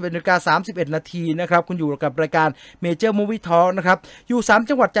ลา 21:31 นาทีนะครับคุณอยู่กับรายการ Major Movie Talk นะครับอยู่3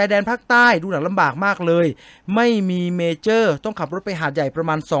จังหวัดชายแดนภาคใต้ดูหนังลำบากมากเลยไม่มีเมเจอร์ต้องขับรถไปหาดใหญ่ประ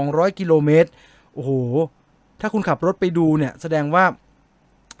มาณ200กิโลเมตรโอ้โหถ้าคุณขับรถไปดูเนี่ยแสดงว่า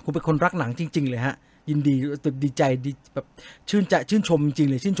คุณเป็นคนรักหนังจริงๆเลยฮะยินดีดีใจดีแบบชื่นชมจริง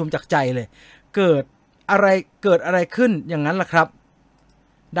เลยชื่นชมจากใจเลยเกิดอะไรขึ้นอย่างนั้นล่ะครับ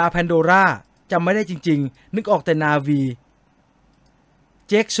ดาวแพนโดร่าจำไม่ได้จริงๆนึกออกแต่นาวี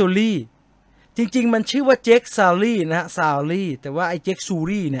เจคซูรี่จริงๆมันชื่อว่าเจคซารี่นะฮะซารี่แต่ว่าไอ้เจคซู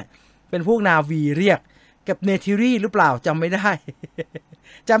รี่เนี่ยเป็นพวกนาวีเรียกกับเนทิรี่หรือเปล่าจำไม่ได้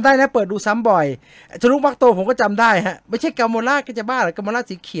จำได้นะเปิดดูซ้ำบ่อยทะลุมักโตผมก็จำได้ฮะไม่ใช่กาโมล่าก็จะบ้าหรอกาโมล่า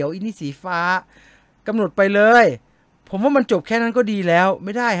สีเขียวอีนี่สีฟ้ากำหนดไปเลยผมว่ามันจบแค่นั้นก็ดีแล้วไ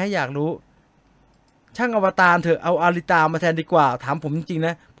ม่ได้ฮะอยากรู้ช่างอวตารเถอะเอาอาริตามาแทนดีกว่าถามผมจริงๆน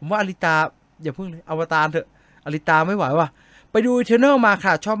ะผมว่าอาริตาอย่าเพิ่งเลยอวตารเถอะอาริตาไม่ไหวว่ะไปดู Eternal มา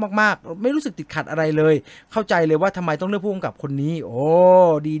ค่ะชอบมากๆไม่รู้สึกติดขัดอะไรเลยเข้าใจเลยว่าทำไมต้องเลือกผู้กำกับคนนี้โอ้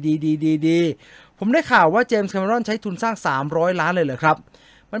ดีผมได้ข่าวว่าเจมส์แคมเมรอนใช้ทุนสร้าง300 ล้านเลยเหรอครับ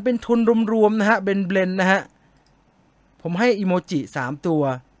มันเป็นทุนรวมๆนะฮะเป็นเบลนด์นะฮะผมให้อีโมจิ3ตัว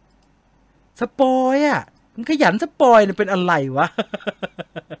สปอยอ่ะมันขยันสปอยเนี่ยเป็นอะไรวะ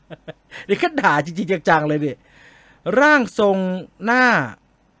เดี๋ยวก็ด่าจริงๆจังๆเลยดิร่างทรงน่า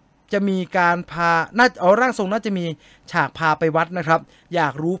จะมีการพาร่างทรงน่าจะมีฉากพาไปวัดนะครับอยา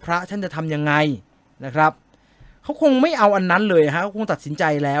กรู้พระท่านจะทำยังไงนะครับเขาคงไม่เอาอันนั้นเลยฮะเขาคงตัดสินใจ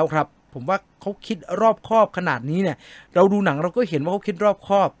แล้วครับผมว่าเขาคิดรอบคอบขนาดนี้เนี่ยเราดูหนังเราก็เห็นว่าเขาคิดรอบค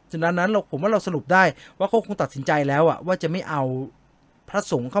อบฉะนั้นผมว่าเราสรุปได้ว่าเขาคงตัดสินใจแล้วอะว่าจะไม่เอาพระ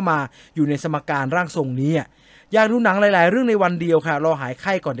สงฆ์เข้ามาอยู่ในสมการร่างทรงนี้อยากดูหนังหลายๆเรื่องในวันเดียวค่ะรอหายไ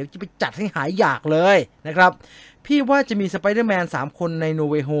ข้ก่อนเดี๋ยวจะไปจัดให้หายอยากเลยนะครับพี่ว่าจะมีสไปเดอร์แมน3 คนใน No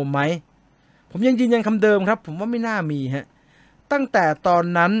Way Home ไหมผมยังยืนยันคำเดิมครับผมว่าไม่น่ามีฮะตั้งแต่ตอน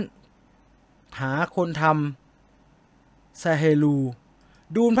นั้นหาคนทำซาเฮลู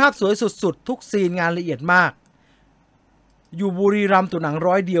ดูภาพสวยสุดๆทุกซีนงานละเอียดมากอยู่บุรีรัมย์ตัวหนัง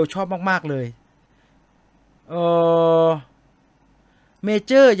100 เดียวชอบมากๆเลยเมเ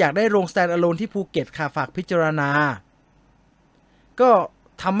จอร์อยากได้โรงสแตนด์อะโลนที่ภูเก็ตค่ะฝากพิจารณาก็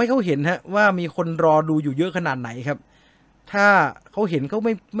ทำให้เขาเห็นฮะว่ามีคนรอดูอยู่เยอะขนาดไหนครับถ้าเขาเห็นเขา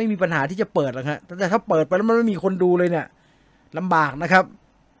ไม่มีปัญหาที่จะเปิดหรอกฮะแต่ถ้าเปิดไปแล้วมันไม่มีคนดูเลยเนี่ยลำบากนะครับ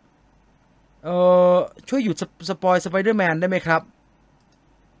ช่วยหยุดสปอยสไปเดอร์แมนได้ไหมครับ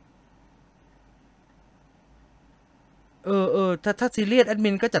ถ้าซีเรียสแอดมิ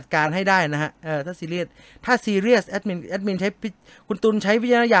นก็จัดการให้ได้นะฮะถ้าซีเรียสแอดมินใช้คุณตุลใช้วิ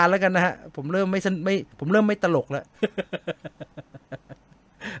จารณญาณแล้วกันนะฮะผมเริ่มไม่ตลกแล้ว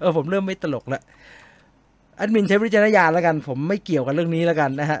ผมเริ่มไม่ตลกแล้วแอดมินใช้วิจารณญาณแล้วกันผมไม่เกี่ยวกับเรื่องนี้แล้วกั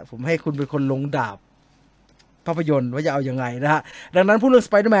นนะฮะผมให้คุณเป็นคนลงดาบภาพยนตร์ว่าจะเอายังไงนะฮะดังนั้นพูดเรื่องส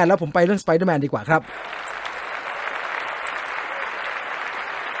ไปเดอร์แมนแล้วผมไปเรื่องสไปเดอร์แมนดีกว่าครับ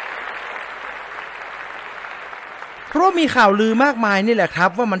เพราะมีข่าวลือมากมายนี่แหละครับ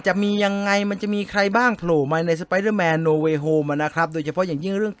ว่ามันจะมียังไงมันจะมีใครบ้างโผล่มาใน Spider-Man No Way Home นะครับโดยเฉพาะอย่าง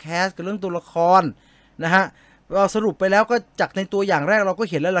ยิ่งเรื่องแคสกับเรื่องตัวละครนะฮะเราสรุปไปแล้วก็จากในตัวอย่างแรกเราก็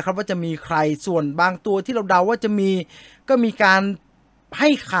เห็นแล้วแหละครับว่าจะมีใครส่วนบางตัวที่เราเดาว่าจะมีก็มีการให้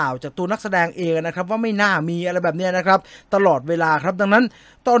ข่าวจากตัวนักแสดงเองนะครับว่าไม่น่ามีอะไรแบบนี้นะครับตลอดเวลาครับดังนั้น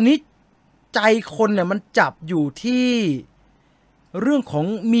ตอนนี้ใจคนเนี่ยมันจับอยู่ที่เรื่องของ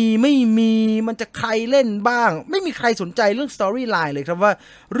มีไม่มีมันจะใครเล่นบ้างไม่มีใครสนใจเรื่องสตอรี่ไลน์เลยครับว่า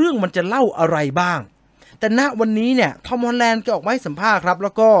เรื่องมันจะเล่าอะไรบ้างแต่ณวันนี้เนี่ยทอมฮอลแลนด์แกออกมาให้สัมภาษณ์ครับแ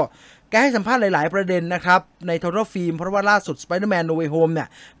ล้วก็แกให้สัมภาษณ์หลายๆประเด็นนะครับใน Total Film เพราะว่าล่าสุด Spider-Man No Way Home เนี่ย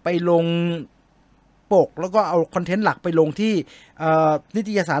ไปลงปกแล้วก็เอาคอนเทนต์หลักไปลงที่นิต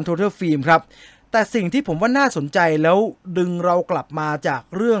ยสาร Total Film ครับแต่สิ่งที่ผมว่าน่าสนใจแล้วดึงเรากลับมาจาก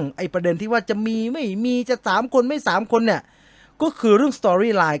เรื่องไอ้ประเด็นที่ว่าจะมีไม่มีจะ3 คนไม่3 คนเนี่ยก็คือเรื่อง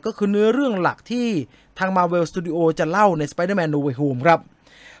Storyline ก็คือเนื้อเรื่องหลักที่ทาง Marvel Studio จะเล่าใน Spider-Man No Way Home ครับ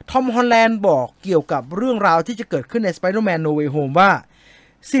ทอมฮอลแลนด์บอกเกี่ยวกับเรื่องราวที่จะเกิดขึ้นใน Spider-Man No Way Home ว่า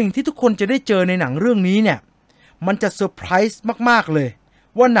สิ่งที่ทุกคนจะได้เจอในหนังเรื่องนี้เนี่ยมันจะเซอร์ไพรส์มากๆเลย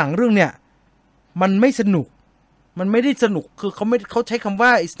ว่าหนังเรื่องเนี่ยมันไม่สนุกมันไม่ได้สนุกคือเขาใช้คำว่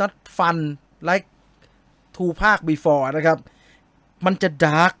า it's not fun like two ภาค before นะครับมันจะด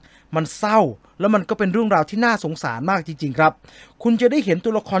าร์กมันเศร้าแล้วมันก็เป็นเรื่องราวที่น่าสงสารมากจริงๆครับคุณจะได้เห็นตั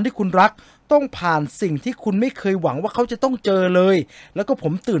วละครที่คุณรักต้องผ่านสิ่งที่คุณไม่เคยหวังว่าเขาจะต้องเจอเลยแล้วก็ผ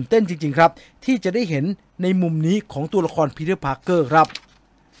มตื่นเต้นจริงๆครับที่จะได้เห็นในมุมนี้ของตัวละครปีเตอร์พาร์เกอร์ครับ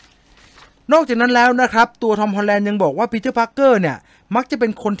นอกจากนั้นแล้วนะครับตัวทอมฮอลแลนด์ยังบอกว่าปีเตอร์พาร์เกอร์เนี่ยมักจะเป็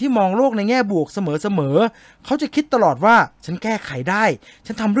นคนที่มองโลกในแง่บวกเสมอๆเขาจะคิดตลอดว่าฉันแก้ไขได้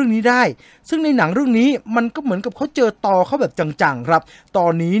ฉันทำเรื่องนี้ได้ซึ่งในหนังเรื่องนี้มันก็เหมือนกับเขาเจอต่อเขาแบบจังๆครับตอ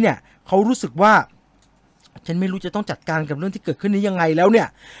นนี้เนี่ยเขารู้สึกว่าฉันไม่รู้จะต้องจัดการกับเรื่องที่เกิดขึ้นนี้ยังไงแล้วเนี่ย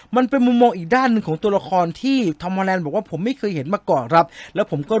มันเป็นมุมมองอีกด้านนึงของตัวละครที่ทอมฮอลแลนด์บอกว่าผมไม่เคยเห็นมาก่อนครับแล้ว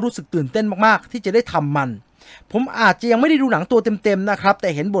ผมก็รู้สึกตื่นเต้นมากๆที่จะได้ทำมัน ผมอาจจะยังไม่ได้ดูหนังตัวเต็มๆนะครับแต่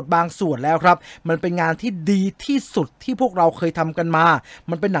เห็นบทบางส่วนแล้วครับมันเป็นงานที่ดีที่สุดที่พวกเราเคยทำกันมา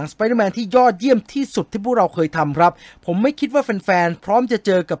มันเป็นหนังสไปเดอร์แมนที่ยอดเยี่ยมที่สุดที่พวกเราเคยทำครับผมไม่คิดว่าแฟนๆพร้อมจะเ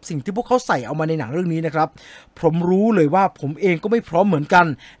จอกับสิ่งที่พวกเขาใส่เอามาในหนังเรื่องนี้นะครับผมรู้เลยว่าผมเองก็ไม่พร้อมเหมือนกัน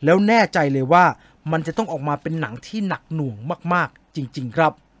แล้วแน่ใจเลยว่ามันจะต้องออกมาเป็นหนังที่หนักหน่วงมากๆจริงๆครั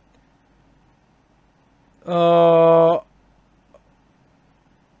บ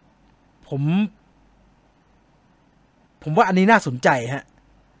ผมว่าอันนี้น่าสนใจฮะ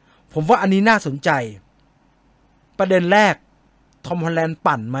ผมว่าอันนี้น่าสนใจประเด็นแรกทอมฮอลแลนด์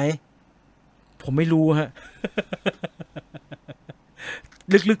ปั่นไหมผมไม่รู้ฮะ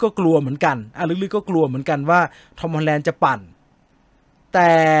ลึกๆก็กลัวเหมือนกันลึกๆก็กลัวเหมือนกันว่าทอมฮอลแลนด์จะปั่นแ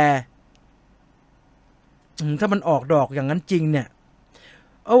ต่ถ้ามันออกดอกอย่างนั้นจริงเนี่ย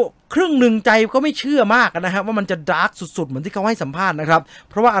ครึ่งหนึ่งใจก็ไม่เชื่อมากนะครับว่ามันจะดาร์กสุดๆเหมือนที่เขาให้สัมภาษณ์นะครับ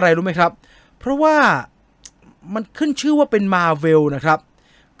เพราะว่าอะไรรู้ไหมครับเพราะว่ามันขึ้นชื่อว่าเป็น Marvel นะครับ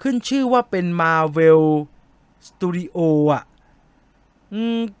ขึ้นชื่อว่าเป็น Marvel Studio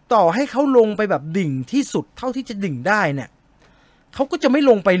ต่อให้เขาลงไปแบบดิ่งที่สุดเท่าที่จะดิ่งได้เนี่ยเขาก็จะไม่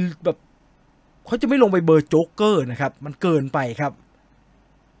ลงไปแบบเขาจะไม่ลงไปเบอร์โจ๊กเกอร์นะครับมันเกินไปครับ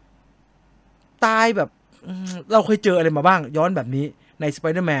ตายแบบเราเคยเจออะไรมาบ้างย้อนแบบนี้ในสไป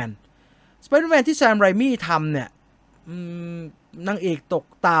เดอร์แมนที่แซมไรมี่ทำเนี่ยนางเอกตก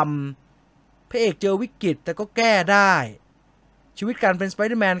ต่ำพระเอกเจอวิกฤตแต่ก็แก้ได้ชีวิตการเป็นสไปเ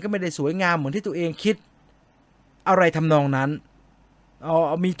ดอร์แมนก็ไม่ได้สวยงามเหมือนที่ตัวเองคิดอะไรทำนองนั้น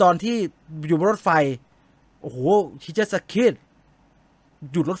มีตอนที่อยู่บนรถไฟโอ้โหที่จะสกิด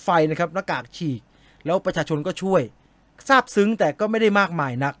หยุดรถไฟนะครับหน้ากากฉีกแล้วประชาชนก็ช่วยซาบซึ้งแต่ก็ไม่ได้มากมา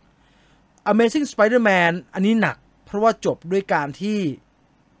ยนัก Amazing Spider-Man อันนี้หนักเพราะว่าจบด้วยการที่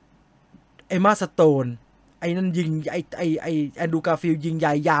เอมม่าสโตนไอ้นั่นยิงไอ้แอนดรูว์ การ์ฟิลด์ยิงให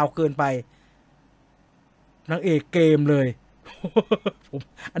ญ่ยาวเกินไปนางเอกเกมเลย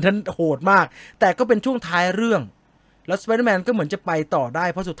อันนั้นโหดมากแต่ก็เป็นช่วงท้ายเรื่องแล้วสไปเดอร์แมนก็เหมือนจะไปต่อได้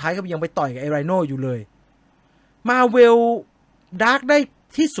เพราะสุดท้ายก็ยังไปต่อยกับไอ้ไรโน่อยู่เลยมาเวลดาร์กได้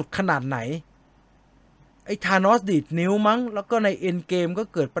ที่สุดขนาดไหนไอ้ธานอสดีดนิ้วมั้งแล้วก็ในเอ็นเกมก็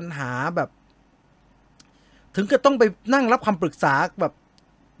เกิดปัญหาแบบถึงก็ต้องไปนั่งรับคำปรึกษาแบบ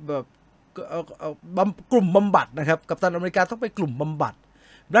กลุ่มบำบัดนะครับกัปตันอเมริกาต้องไปกลุ่มบำบัด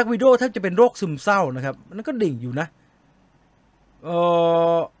แบล็กวิโดว์แทบจะเป็นโรคซึมเศร้านะครับมันก็ดิ่งอยู่นะ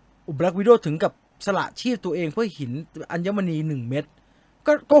แบล็กวิโดว์ถึงกับสละชีพตัวเองเพื่อหินอัญมณี1 เม็ด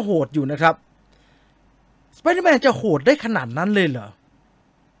ก็โหดอยู่นะครับสไปเดอร์แมนจะโหดได้ขนาดนั้นเลยเหรอ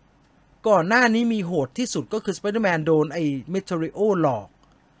ก่อนหน้านี้มีโหดที่สุดก็คือสไปเดอร์แมนโดนไอ้เมทริโอหลอก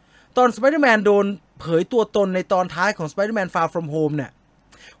ตอนสไปเดอร์แมนโดนเผยตัวตนในตอนท้ายของ Spider-Man Far From Home เนี่ย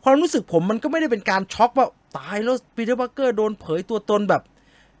ความรู้สึกผมมันก็ไม่ได้เป็นการช็อกว่าตายแล้วปีเตอร์ พาร์เกอร์โดนเผยตัวตนแบบ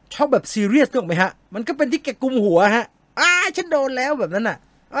ช็อกแบบซีเรียสถูกไหมฮะมันก็เป็นที่แกกุมหัวฮะฉันโดนแล้วแบบนั้นน่ะ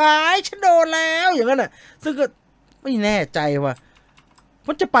ฉันโดนแล้วอย่างนั้นน่ะซึ่งก็ไม่แน่ใจว่า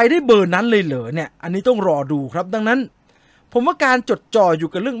มันจะไปได้เบอร์นั้นเลยเหรอเนี่ยอันนี้ต้องรอดูครับดังนั้นผมว่าการจดจ่ออยู่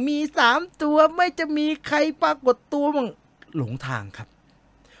กับเรื่องมี3ตัวไม่จะมีใครปรากฏตัวบ้างหลงทางครับ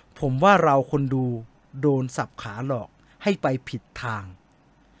ผมว่าเราคนดูโดนสับขาหลอกให้ไปผิดทาง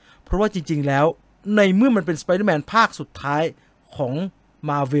เพราะว่าจริงๆแล้วในเมื่อมันเป็นสไปเดอร์แมนภาคสุดท้ายของ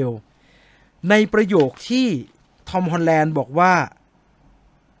Marvel ในประโยคที่ทอมฮอลแลนด์บอกว่า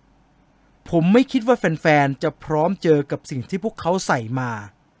ผมไม่คิดว่าแฟนๆจะพร้อมเจอกับสิ่งที่พวกเขาใส่มา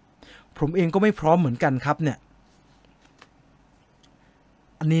ผมเองก็ไม่พร้อมเหมือนกันครับเนี่ย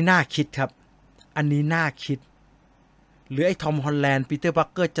อันนี้น่าคิดครับอันนี้น่าคิดหรือไอ้ทอมฮอลแลนด์ปีเตอร์ พา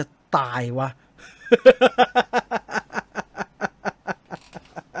ร์เกอร์จะตายวะ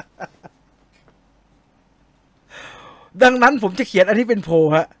ดังนั้นผมจะเขียนอันนี้เป็นโพล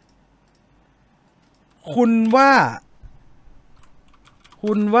ฮะคุณว่า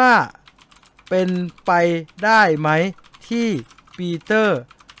เป็นไปได้ไหมที่ปีเตอร์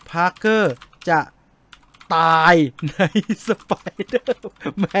พาร์เกอร์จะตายในสไปเดอร์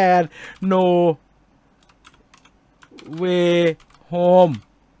แมนโนเวโฮม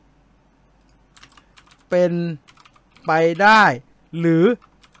เป็นไปได้หรือ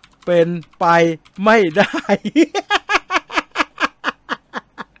เป็นไปไม่ได้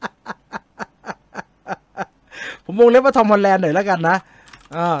ผมวงเล็บว่าทอมฮอลแลนด์หน่อยแล้วกันนะ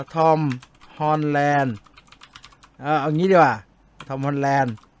ทอมฮอลแลนด์เอางี้ดีกว่าทอมฮอลแลน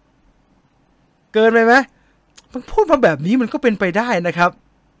ด์เกินไปไหมมันพูดมาแบบนี้มันก็เป็นไปได้นะครับ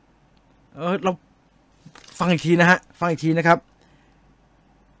เราฟังอีกทีนะฮะฟังอีกทีนะครับ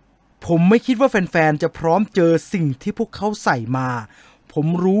ผมไม่คิดว่าแฟนๆจะพร้อมเจอสิ่งที่พวกเขาใส่มาผม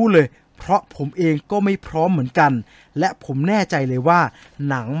รู้เลย เพราะผมเองก็ไม่พร้อมเหมือนกันและผมแน่ใจเลยว่า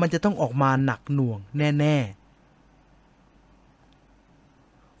หนังมันจะต้องออกมาหนักหน่วงแน่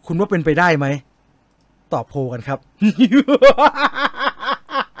ๆคุณว่าเป็นไปได้ไหมตอบโพลกันครับ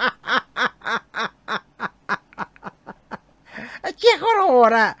ไอ้เจี๊ยเขาโห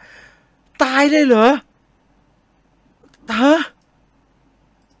ดอ่ะตายเลยเหรอฮะ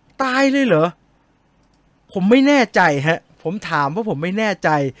ตายเลยเหรอผมไม่แน่ใจฮะผมถามเพราะผมไม่แน่ใจ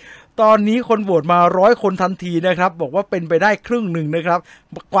ตอนนี้คนโหวตมา100 คนทันทีนะครับบอกว่าเป็นไปได้ครึ่งหนึ่งนะครับ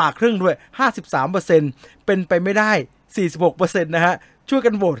กว่าครึ่งด้วย 53% เป็นไปไม่ได้ 46% นะฮะช่วยกั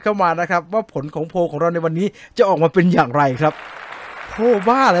นโหวตเข้ามานะครับว่าผลของโพลของเราในวันนี้จะออกมาเป็นอย่างไรครับโพล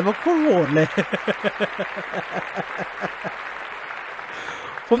บ้าอะไรมาโคตรโหดเลย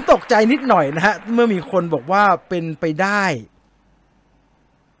ผมตกใจนิดหน่อยนะฮะเมื่อมีคนบอกว่าเป็นไปได้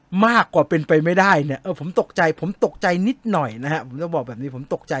มากกว่าเป็นไปไม่ได้เนี่ยผมตกใจนิดหน่อยนะฮะผมต้องบอกแบบนี้ผม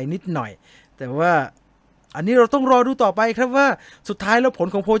ตกใจนิดหน่อยแต่ว่าอันนี้เราต้องรอดูต่อไปครับว่าสุดท้ายแล้วผล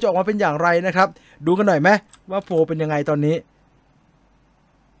ของโพลจะออกมาเป็นอย่างไรนะครับดูกันหน่อยไหมว่าโพลเป็นยังไงตอนนี้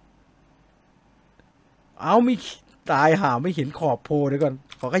เอามีตายหาไม่เห็นขอบโพลเดี๋ยวก่อน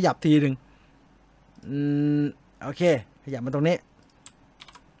ขอขยับทีนึงโอเคขยับมาตรงนี้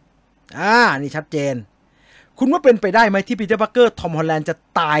นี่ชัดเจนคุณว่าเป็นไปได้ไหมที่ปีเตอร์ พาร์เกอร์ทอม ฮอลแลนด์จะ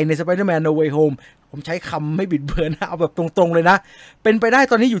ตายในสไปเดอร์แมน โน เวย์ โฮมผมใช้คำไม่บิดเบือนนะเอาแบบตรงๆเลยนะเป็นไปได้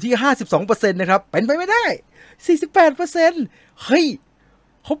ตอนนี้อยู่ที่ 52% นะครับเป็นไปไม่ได้ 48% เฮ้ย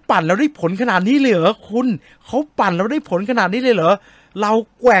เขาปั่นแล้วได้ผลขนาดนี้เลยเหรอคุณเขาปั่นแล้วได้ผลขนาดนี้เลยเหรอเรา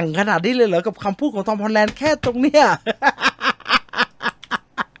แกว่งขนาดนี้เลยเหรอกับคำพูดของทอม ฮอลแลนด์แค่ตรงเนี้ย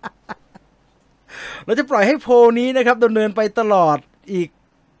เราจะปล่อยให้โพลนี้นะครับดำเนินไปตลอดอีก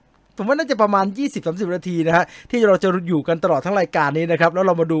ผมว่าน่าจะประมาณ 20-30 นาทีนะฮะที่เราจะอยู่กันตลอดทั้งรายการนี้นะครับแล้วเ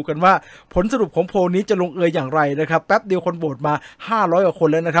รามาดูกันว่าผลสรุปของโพลนี้จะลงเอยอย่างไรนะครับแป๊บเดียวคนโหวตมา500 กว่าคน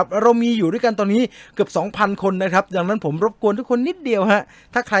แล้วนะครับเรามีอยู่ด้วยกันตอนนี้เกือบ 2,000 คนนะครับดังนั้นผมรบกวนทุกคนนิดเดียวฮะ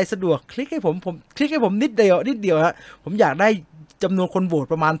ถ้าใครสะดวกคลิกให้ผมคลิกให้ผมนิดเดียวฮะผมอยากได้จำนวนคนโหวต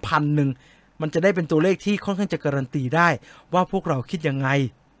ประมาณ 1,000 มันจะได้เป็นตัวเลขที่ค่อนข้างจะการันตีได้ว่าพวกเราคิดยังไง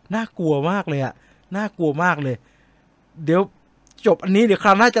น่ากลัวมากเลยอะน่ากลัวมากเลยเดี๋ยวจบอันนี้เดี๋ยวคร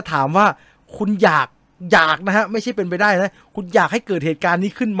าวหน้าจะถามว่าคุณอยากนะฮะไม่ใช่เป็นไปได้นะคุณอยากให้เกิดเหตุการณ์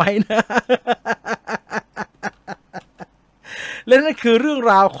นี้ขึ้นไหมนะ และนั่นคือเรื่อง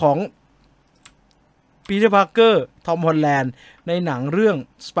ราวของปีเตอร์ พาร์เกอร์ทอม ฮอลแลนด์ในหนังเรื่อง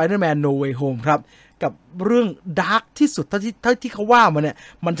Spider-Man No Way Home ครับกับเรื่องดาร์กที่สุดเท่าที่เขาว่ามาเนี่ย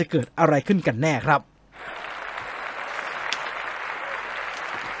มันจะเกิดอะไรขึ้นกันแน่ครับ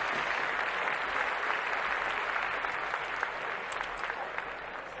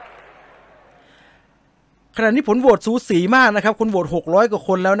ขณะนี้ผลโหวตสูสีมากนะครับคนโหวต600 กว่าค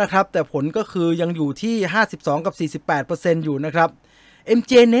นแล้วนะครับแต่ผลก็คือยังอยู่ที่52กับ 48% อยู่นะครับ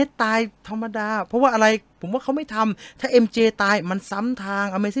MJ เนทตายธรรมดาเพราะว่าอะไรผมว่าเขาไม่ทำถ้า MJ ตายมันซ้ำทาง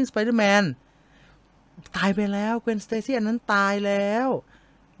Amazing Spider-Man ตายไปแล้วGwen Stacy อันนั้นตายแล้ว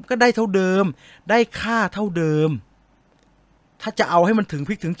ก็ได้เท่าเดิมได้ค่าเท่าเดิมถ้าจะเอาให้มันถึงพ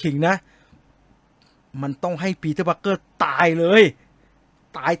ริกถึงขิงนะมันต้องให้ปีเตอร์ พาร์เกอร์ตายเลย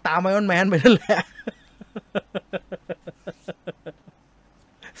ตายตามไอรอนแมนไปนั่นแหละ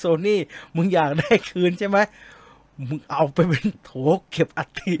โซนี่มึงอยากได้คืนใช่ไหมมึงเอาไปเป็นโถเก็บอั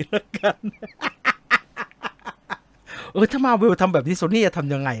ฐิแล้วกันถ้ามาเวลทำแบบนี้โซนี่จะท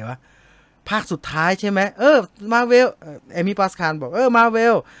ำยังไงวะภาคสุดท้ายใช่ไหมมาเวลเอมี่ปาสคาลบอกมาเว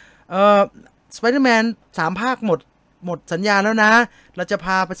ลสไปเดอร์แมน3 ภาคหมดสัญญาแล้วนะเราจะพ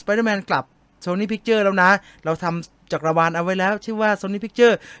าสไปเดอร์แมนกลับ Sony Pictures แล้วนะเราทำจักรวาลเอาไว้แล้วชื่อว่า Sony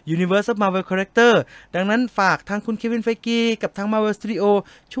Pictures Universe of Marvel Character ดังนั้นฝากทางคุณเควิน ไฟกีกับทาง Marvel Studio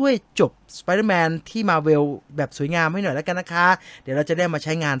ช่วยจบ Spider-Man ที่ Marvel แบบสวยงามให้หน่อยแล้วกันนะคะเดี๋ยวเราจะได้มาใ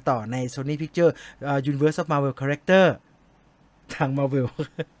ช้งานต่อใน Sony Pictures Universe of Marvel Character ทาง Marvel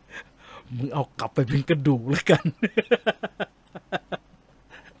มึงเอากลับไปเป็นกระดูกแล้วกัน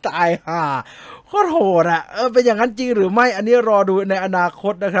ตายห่าโคตรโหดอ่ะเป็นอย่างนั้นจริงหรือไม่อันนี้รอดูในอนาค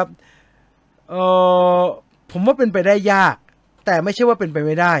ตนะครับผมว่าเป็นไปได้ยากแต่ไม่ใช่ว่าเป็นไปไ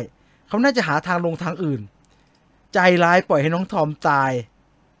ม่ได้เขาน่าจะหาทางลงทางอื่นใจร้ายปล่อยให้น้องทอมตาย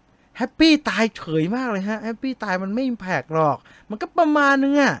แฮปปี้ตายเฉยมากเลยฮะแฮปปี้ตายมันไม่อิมแพกหรอกมันก็ประมาณนึ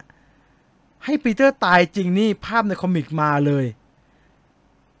งอ่ะให้ปีเตอร์ตายจริงนี่ภาพในคอมิกมาเลย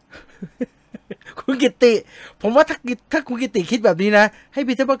คุณกิติผมว่าถ้าคุณกิติคิดแบบนี้นะให้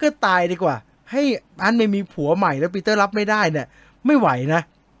ปีเตอร์ พาร์เกอร์ตายดีกว่าให้อันไม่มีผัวใหม่แล้วปีเตอร์รับไม่ได้เนี่ยไม่ไหวนะ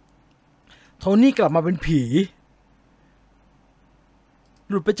โทนี่กลับมาเป็นผี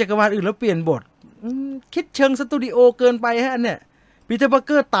หลุดไปจักรวาลอื่นแล้วเปลี่ยนบทคิดเชิงสตูดิโอเกินไปฮะเนี่ยปีเตอร์ พาร์เ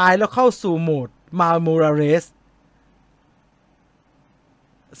กอร์ตายแล้วเข้าสู่โหมดมาโมราเรส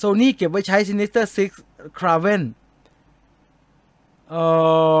Sony เก็บไว้ใช้ Sinister Six Kraven เอ่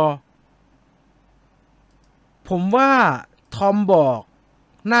อผมว่าทอมบอก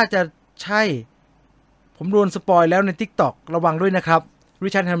น่าจะใช่ผมโดนสปอยแล้วใน TikTok ระวังด้วยนะครับ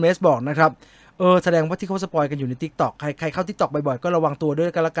Richard Harris บอกนะครับแสดงว่าที่เขาสปอยกันอยู่ใน TikTok ใครเข้า TikTok บ่อยๆก็ระวังตัวด้ว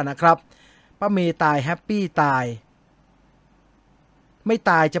ยกันแล้วกันนะครับป้าเมย์ตายแฮปปี้ตายไม่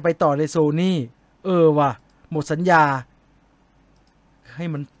ตายจะไปต่อในโซนี่ว่ะหมดสัญญาให้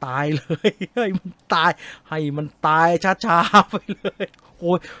มันตายเลยให้มันตายช้าๆไปเลยโ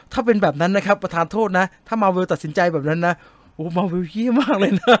อ้ยถ้าเป็นแบบนั้นนะครับประธานโทษนะถ้ามาเวลตัดสินใจแบบนั้นนะโอ้มาเวลเยี่ยมากเล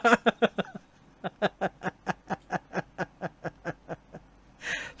ยนะ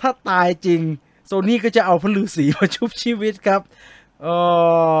ถ้าตายจริงโซนี่ก็จะเอาพลือสีมาชุบชีวิตครับ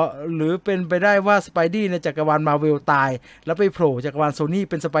หรือเป็นไปได้ว่าสไปดี้ในจักรวาลมาเวลตายแล้วไปโผล่จักรวาลโซนี่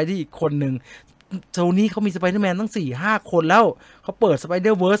เป็นสไปดี้อีกคนหนึ่งโซนี่เขามีสไปเดอร์แมนตั้ง 4-5 คนแล้วเขาเปิดสไปเดอ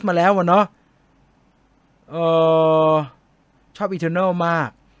ร์เวิร์สมาแล้วเนาะชอบอีเทอร์นอลมาก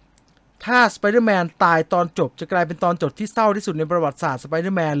ถ้าสไปเดอร์แมนตายตอนจบจะกลายเป็นตอนจบที่เศร้าที่สุดในประวัติศาสตร์สไปเดอ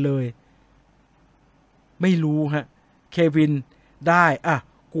ร์แมนเลยไม่รู้ฮะเควินได้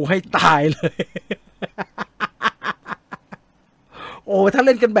กูให้ตายเลยโอ้ถ้าเ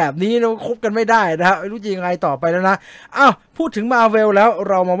ล่นกันแบบนี้เราคบกันไม่ได้นะฮะไม่รู้จะยังไงต่อไปแล้วนะพูดถึง Marvel แล้ว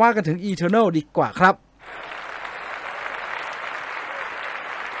เรามาว่ากันถึง Eternal ดีกว่าครับ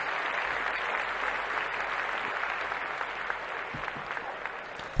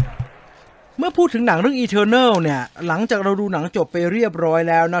เมื่อพูดถึงหนังเรื่อง Eternal เนี่ยหลังจากเราดูหนังจบไปเรียบร้อย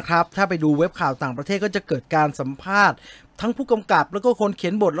แล้วนะครับถ้าไปดูเว็บข่าวต่างประเทศก็จะเกิดการสัมภาษณ์ทั้งผู้กำกับแล้วก็คนเขี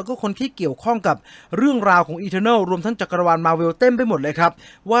ยนบทแล้วก็คนที่เกี่ยวข้องกับเรื่องราวของ Eternal รวมทั้งจักรวาล Marvel เต็มไปหมดเลยครับ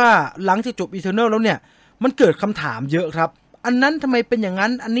ว่าหลังจากจบ Eternal แล้วเนี่ยมันเกิดคำถามเยอะครับอันนั้นทำไมเป็นอย่างนั้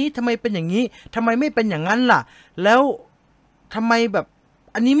นอันนี้ทำไมเป็นอย่างนี้ทำไมไม่เป็นอย่างนั้นล่ะแล้วทำไมแบบ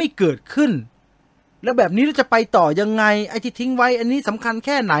อันนี้ไม่เกิดขึ้นแล้วแบบนี้เราจะไปต่อยังไงไอ้ที่ทิ้งไว้อันนี้สำคัญแ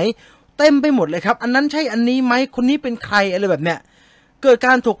ค่ไหนเต็มไปหมดเลยครับอันนั้นใช่อันนี้ไหมคนนี้เป็นใครอะไรแบบเนี้ยเกิดก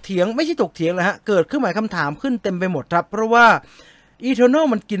ารถกเถียงไม่ใช่ถกเถียงเลยฮะเกิดขึ้นหมายคำถามขึ้นเต็มไปหมดครับเพราะว่า Eternal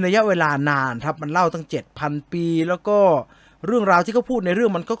มันกินระยะเวลานานครับมันเล่าตั้ง 7,000 ปีแล้วก็เรื่องราวที่เขาพูดในเรื่อ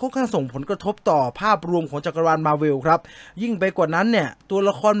งมันก็ค่อนข้างส่งผลกระทบต่อภาพรวมของจักรวาลมาร์เวลครับยิ่งไปกว่านั้นเนี่ยตัว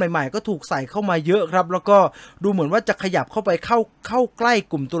ละครใหม่ๆก็ถูกใส่เข้ามาเยอะครับแล้วก็ดูเหมือนว่าจะขยับเข้าไปเข้าใกล้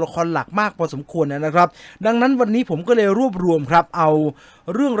กลุ่มตัวละครหลักมากพอสมควรนะครับดังนั้นวันนี้ผมก็เลยรวบรวมครับเอา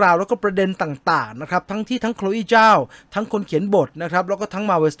เรื่องราวแล้วก็ประเด็นต่างๆนะครับทั้งโคลอีเจ้าทั้งคนเขียนบทนะครับแล้วก็ทั้ง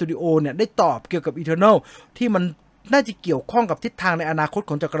Marvel Studio เนี่ยได้ตอบเกี่ยวกับ Eternal ที่มันน่าจะเกี่ยวข้องกับทิศทางในอนาคต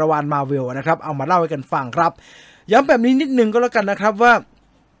ของจักรวาล Marvel นะครับเอามาเล่าให้กันฟังครับย้ำแบบนี้นิดนึงก็แล้วกันนะครับว่า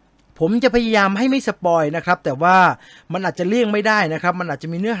ผมจะพยายามให้ไม่สปอยนะครับแต่ว่ามันอาจจะเลี่ยงไม่ได้นะครับมันอาจจะ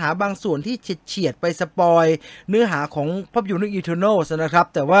มีเนื้อหาบางส่วนที่เฉียดไปสปอยเนื้อหาของภาพยนตร์เรื่อง Eternals นะครับ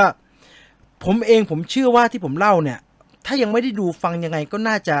แต่ว่าผมเชื่อว่าที่ผมเล่าเนี่ยถ้ายังไม่ได้ดูฟังยังไงก็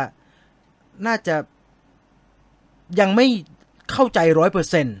น่าจะยังไม่เข้าใจ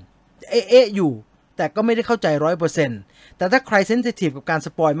 100% อยู่แต่ก็ไม่ได้เข้าใจ 100%แต่ถ้าใครเซนซิทีฟกับการส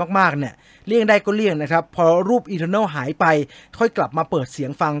ปอยมากๆเนี่ยเลี่ยงได้ก็เลี่ยงนะครับพอรูป Eternal หายไปค่อยกลับมาเปิดเสีย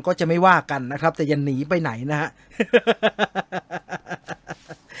งฟังก็จะไม่ว่ากันนะครับแต่อย่าหนีไปไหนนะฮะ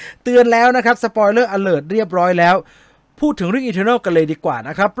เตือนแล้วนะครับสปอยเลอร์อเลิร์ตเรียบร้อยแล้วพูดถึงเรื่อง Eternal กันเลยดีกว่าน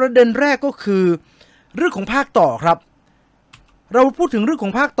ะครับประเด็นแรกก็คือเรื่องของภาคต่อครับเราพูดถึงเรื่องขอ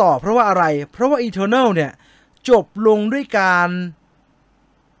งภาคต่อเพราะว่าอะไรเพราะว่า Eternal เนี่ยจบลงด้วยการ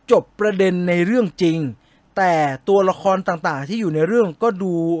จบประเด็นในเรื่องจริงแต่ตัวละครต่างๆที่อยู่ในเรื่องก็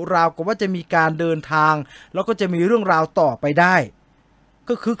ดูราวกับว่าจะมีการเดินทางแล้วก็จะมีเรื่องราวต่อไปได้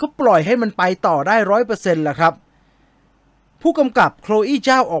ก็คือเขาปล่อยให้มันไปต่อได้ 100% แหละครับผู้กำกับโคลอีเ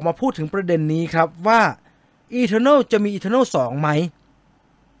จ้าออกมาพูดถึงประเด็นนี้ครับว่า Eternal จะมี Eternal 2 ไหม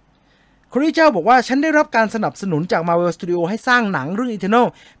โคลอีเจ้าบอกว่าฉันได้รับการสนับสนุนจาก Marvel Studio ให้สร้างหนังเรื่อง Eternal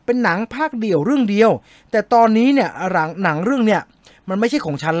เป็นหนังภาคเดี่ยวเรื่องเดียวแต่ตอนนี้เนี่ยหนังเรื่องเนี่ยมันไม่ใช่ข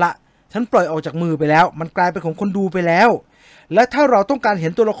องฉันละฉันปล่อยออกจากมือไปแล้วมันกลายเป็นของคนดูไปแล้วและถ้าเราต้องการเห็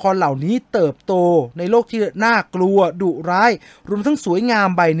นตัวละครเหล่านี้เติบโตในโลกที่น่ากลัวดุร้ายรวมทั้งสวยงาม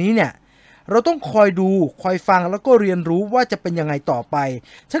ใบนี้เนี่ยเราต้องคอยดูคอยฟังแล้วก็เรียนรู้ว่าจะเป็นยังไงต่อไป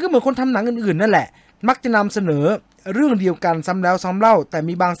ฉันก็เหมือนคนทำหนังอื่นๆนั่นแหละมักจะนำเสนอเรื่องเดียวกันซ้ำแล้วซ้ำเล่าแต่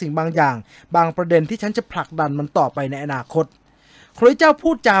มีบางสิ่งบางอย่างบางประเด็นที่ฉันจะผลักดันมันต่อไปในอนาคตโคลอีเจ้าพู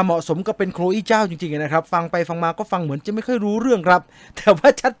ดจาเหมาะสมกับเป็นโคลอีเจ้าจริงๆนะครับฟังไปฟังมาก็ฟังเหมือนจะไม่ค่อยรู้เรื่องครับแต่ว่า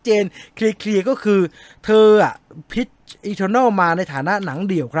ชัดเจนเคลียร์ก็คือเธอพิช Eternal มาในฐานะหนัง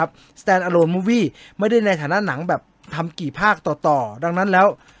เดี่ยวครับ Stand Alone Movie ไม่ได้ในฐานะหนังแบบทำกี่ภาคต่อดังนั้นแล้ว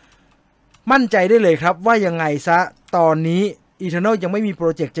มั่นใจได้เลยครับว่ายังไงซะตอนนี้ Eternal ยังไม่มีโปร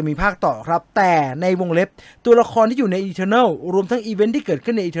เจกต์จะมีภาคต่อครับแต่ในวงเล็บตัวละครที่อยู่ใน Eternal รวมทั้งอีเวนท์ที่เกิด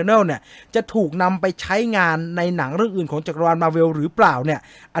ขึ้นใน Eternal เนี่ยจะถูกนำไปใช้งานในหนังเรื่องอื่นของจักรวาล Marvel หรือเปล่าเนี่ย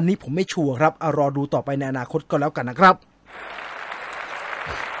อันนี้ผมไม่ชัวร์ครับรอดูต่อไปในอนาคตก็แล้วกันนะครับ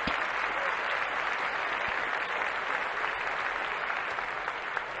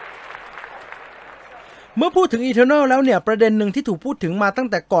เมื่อพูดถึง Eternal แล้วเนี่ยประเด็นหนึ่งที่ถูกพูดถึงมาตั้ง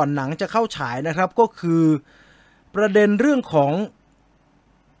แต่ก่อนหนังจะเข้าฉายนะครับก็คือประเด็นเรื่องของ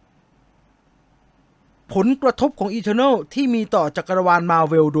ผลกระทบของ Eternal ที่มีต่อจักรวาล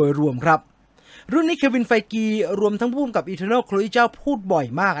Marvel โดยรวมครับเรื่องนี้เควินไฟกีรวมทั้งผู้กำกับ Eternal โคลอีเจ้าพูดบ่อย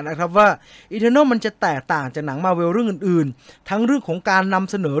มากนะครับว่า Eternal มันจะแตกต่างจากหนัง Marvel เรื่องอื่นๆทั้งเรื่องของการนำ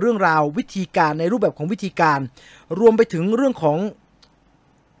เสนอเรื่องราววิธีการในรูปแบบของวิธีการรวมไปถึงเรื่องของ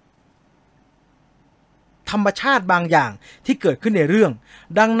ธรรมชาติบางอย่างที่เกิดขึ้นในเรื่อง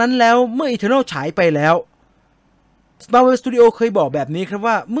ดังนั้นแล้วเมื่อ Eternal ฉายไปแล้ว Marvel Studio เคยบอกแบบนี้ครับ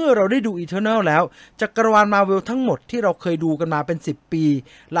ว่าเมื่อเราได้ดู Eternal แล้วจักรวาล Marvel ทั้งหมดที่เราเคยดูกันมาเป็น10ปี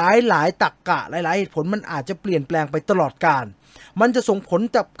หลายตรรกะหลายเหตุผลมันอาจจะเปลี่ยนแปลงไปตลอดกาลมันจะส่งผล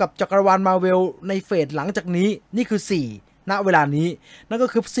กับจักรวาล Marvel ในเฟสหลังจากนี้นี่คือ4ณเวลานี้นั่นก็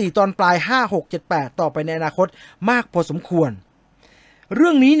คือ4ตอนปลาย5 6 7 8ต่อไปในอนาคตมากพอสมควรเรื่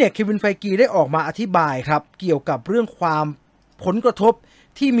องนี้เนี่ยเควินไฟกีได้ออกมาอธิบายครับเกี่ยวกับเรื่องความผลกระทบ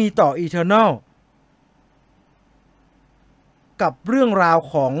ที่มีต่อ Eternal กับเรื่องราว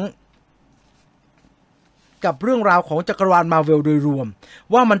ของจักรวาล Marvel โดยรวม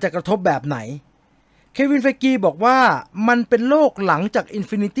ว่ามันจะกระทบแบบไหนเควินไฟกีบอกว่ามันเป็นโลกหลังจาก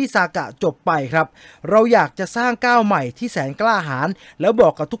Infinity Saga จบไปครับเราอยากจะสร้างก้าวใหม่ที่แสนกล้าหาญแล้วบอ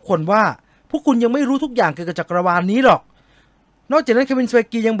กกับทุกคนว่าพวกคุณยังไม่รู้ทุกอย่างเกี่ยวกับจักรวาลนี้หรอกนอกจากนั้นเควินไฟ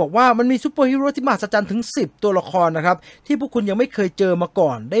กียังบอกว่ามันมีซูเปอร์ฮีโร่ที่มหัศจรรย์ถึง10ตัวละครนะครับที่พวกคุณยังไม่เคยเจอมาก่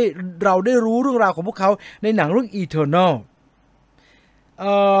อนเราได้รู้เรื่องราวของพวกเขาในหนังเรื่อง Eternal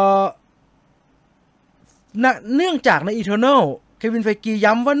เนื่องจากใน Eternal เควินไฟกี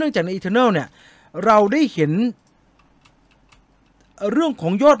ย้ำว่าเนื่องจากใน Eternal เนี่ยเราได้เห็นเรื่องขอ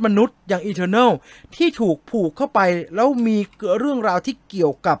งยอดมนุษย์อย่าง Eternal ที่ถูกผูกเข้าไปแล้วมีเรื่องราวที่เกี่ย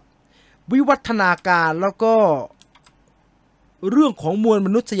วกับวิวัฒนาการแล้วก็เรื่องของมวลม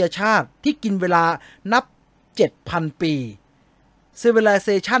นุษยชาติที่กินเวลานับ 7,000 ปี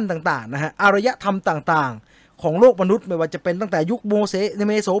Civilization ต่างๆนะฮะอารยธรรมต่างๆของโลกมนุษย์ไม่ว่าจะเป็นตั้งแต่ยุคเ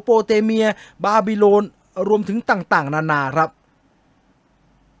มโสโปเตเมียบาบิโลนรวมถึงต่างๆนานาครับ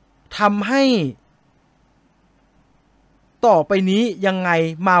ทำให้ต่อไปนี้ยังไง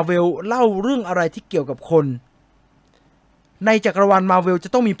Marvel เล่าเรื่องอะไรที่เกี่ยวกับคนในจักรวาล Marvel จะ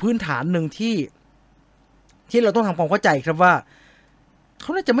ต้องมีพื้นฐานหนึ่งที่เราต้องทำความเข้าใจครับว่าเข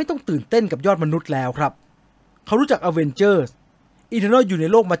าน่าจะไม่ต้องตื่นเต้นกับยอดมนุษย์แล้วครับเขารู้จัก Avengers Eternal อยู่ใน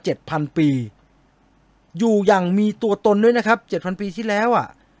โลกมา 7,000 ปีอยู่อย่างมีตัวตนด้วยนะครับ 7,000 ปีที่แล้วอ่ะ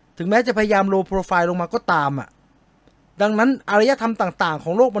ถึงแม้จะพยายามโลโปรไฟล์ลงมาก็ตามอ่ะดังนั้นอารยธรรมต่างๆข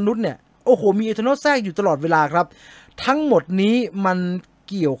องโลกมนุษย์เนี่ยโอ้โหมี Eternal แทรกอยู่ตลอดเวลาครับทั้งหมดนี้มัน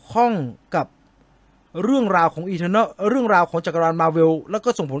เกี่ยวข้องกับเรื่องราวของ Eternal เรื่องราวของจักรวาล Marvel แล้วก็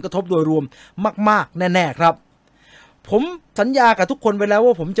ส่งผลกระทบโดยรวมมากๆแน่ๆครับผมสัญญากับทุกคนไว้แล้ว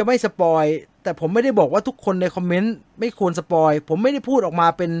ว่าผมจะไม่สปอยแต่ผมไม่ได้บอกว่าทุกคนในคอมเมนต์ไม่ควรสปอยผมไม่ได้พูดออกมา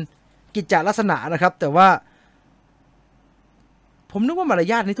เป็นกิจจลักษณะนะครับแต่ว่าผมนึกว่ามาร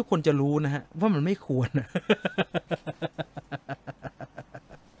ยาทนี้ทุกคนจะรู้นะฮะว่ามันไม่ควร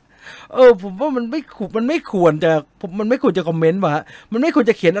ผมว่ามันไม่ควรจะมันไม่ควรจะคอมเมนต์ป่ะฮะมันไม่ควร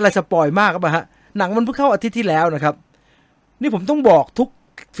จะเขียนอะไรสปอยมากป่ะฮะหนังมันเพิ่งเข้าอาทิตย์ที่แล้วนะครับนี่ผมต้องบอกทุก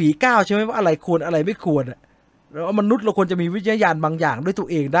ฝีก้าวใช่ไหมว่าอะไรควรอะไรไม่ควรแล้วมนุษย์เราควรจะมีวิจารณญาณบางอย่างด้วยตัว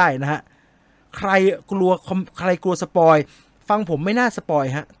เองได้นะฮะใครกลัวสปอยฟังผมไม่น่าสปอย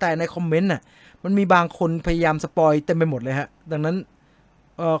ฮะแต่ในคอมเมนต์น่ะมันมีบางคนพยายามสปอยเต็มไปหมดเลยฮะดังนั้น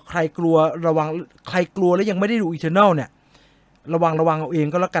ใครกลัวระวังใครกลัวแล้วยังไม่ได้ดู Eternal เนี่ยระวังเอาเอง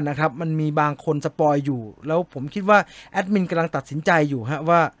ก็แล้วกันนะครับมันมีบางคนสปอยอยู่แล้วผมคิดว่าแอดมินกำลังตัดสินใจอยู่ฮะ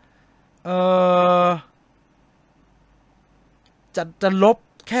ว่าจะลบ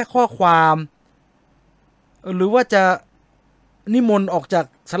แค่ข้อความหรือว่าจะนิมนต์ออกจาก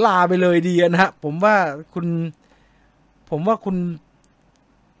ศาลาไปเลยดีนะฮะผมว่าคุ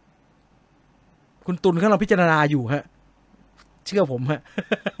ณตุลกำลังพิจารณาอยู่ฮะเชื่อผมฮะ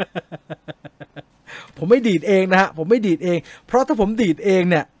ผมไม่ดีดเองนะฮะผมไม่ดีดเองเพราะถ้าผมดีดเอง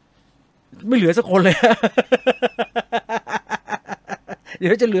เนี่ยไม่เหลือสักคนเลย เดี๋ย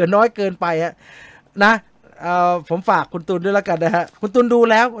วจะเหลือน้อยเกินไปฮะนะผมฝากคุณตุลด้วยแล้วกันนะฮะคุณตุลดู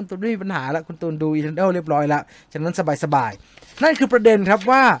แล้วคุณตุลไม่มีปัญหาแล้วคุณตุลดู Eternal เรียบร้อยแล้วฉะนั้นสบายๆนั่นคือประเด็นครับ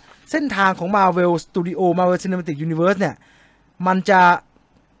ว่าเส้นทางของ Marvel Studio Marvel Cinematic Universe เนี่ยมัน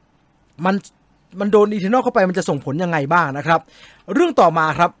มันโดน Eternal เข้าไปมันจะส่งผลยังไงบ้างนะครับเรื่องต่อมา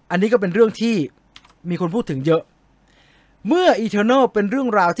ครับอันนี้ก็เป็นเรื่องที่มีคนพูดถึงเยอะเมื่อ Eternal เป็นเรื่อง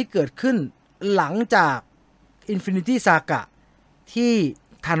ราวที่เกิดขึ้นหลังจาก Infinity Saga ที่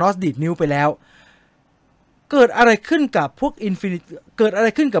ธานอสดีดนิ้วไปแล้วเกิดอะไรขึ้นกับพวก Infinity เกิดอะไร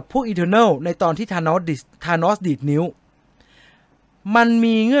ขึ้นกับพวก Eternal ในตอนที่ธานอสดีดนิ้วมัน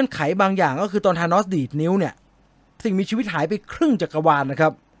มีเงื่อนไขบางอย่างก็คือตอนธานอสดีดนิ้วเนี่ยสิ่งมีชีวิตหายไปครึ่งจักรวาลนะครั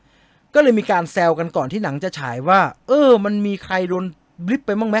บก็เลยมีการแซวกันก่อนที่หนังจะฉายว่ามันมีใครโดนบลิปไ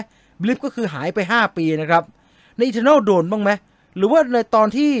ปบ้างไหมบลิปก็คือหายไป5ปีนะครับใน Eternal โดนบ้างไหมหรือว่าในตอน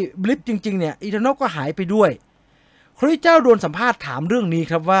ที่บลิปจริงๆเนี่ย Eternal ก็หายไปด้วยคริสเจ้าโดนสัมภาษณ์ถามเรื่องนี้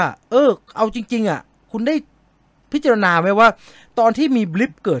ครับว่าเอาจริงๆอ่ะคุณได้พิจารณาไหมว่าตอนที่มีบลิ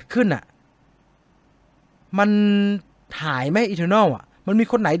ปเกิดขึ้นอ่ะมันหายไหม Eternal อ่ะมันมี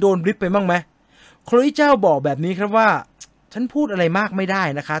คนไหนโดนบลิปไปบ้างไหมคริสเจ้าบอกแบบนี้ครับว่าฉันพูดอะไรมากไม่ได้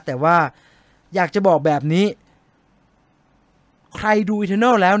นะคะแต่ว่าอยากจะบอกแบบนี้ใครดู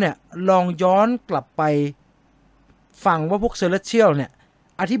Eternal แล้วเนี่ยลองย้อนกลับไปฟังว่าพวก Celestial เนี่ย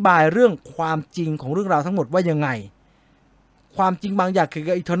อธิบายเรื่องความจริงของเรื่องราวทั้งหมดว่ายังไงความจริงบางอย่างเกี่ยว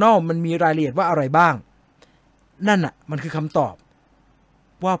กับ Eternal มันมีรายละเอียดว่าอะไรบ้างนั่นน่ะมันคือคำตอบ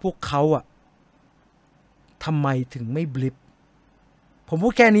ว่าพวกเขาอะทำไมถึงไม่บลิปผมพู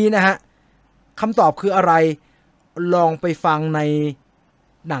ดแค่นี้นะฮะคำตอบคืออะไรลองไปฟังใน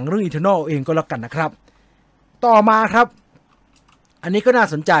หนังเรื่อง Eternal เองก็แล้วกันนะครับต่อมาครับอันนี้ก็น่า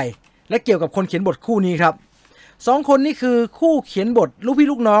สนใจและเกี่ยวกับคนเขียนบทคู่นี้ครับ2คนนี้คือคู่เขียนบทลูกพี่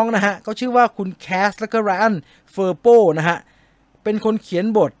ลูกน้องนะฮะเขาชื่อว่าคุณแคสและก็ไรอันเฟอร์โปนะฮะเป็นคนเขียน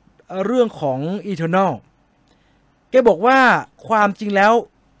บทเรื่องของ Eternal แกบอกว่าความจริงแล้ว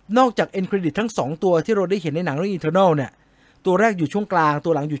นอกจาก end credit ทั้ง2ตัวที่เราได้เห็นในหนังเรื่อง Eternal เนี่ยตัวแรกอยู่ช่วงกลางตั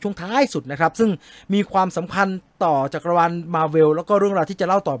วหลังอยู่ช่วงท้ายสุดนะครับซึ่งมีความสำคัญต่อจักรวาล Marvel แล้วก็เรื่องราวที่จะ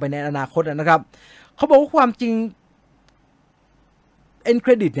เล่าต่อไปในอนาคตนะครับเขาบอกว่าความจริง end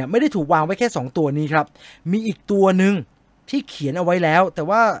credit เนี่ยไม่ได้ถูกวางไว้แค่2ตัวนี้ครับมีอีกตัวหนึ่งที่เขียนเอาไว้แล้วแต่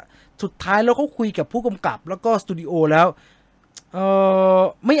ว่าสุดท้ายแล้วเขาคุยกับผู้กำกับแล้วก็สตูดิโอแล้ว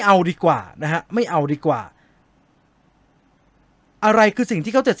ไม่เอาดีกว่านะฮะไม่เอาดีกว่าอะไรคือสิ่ง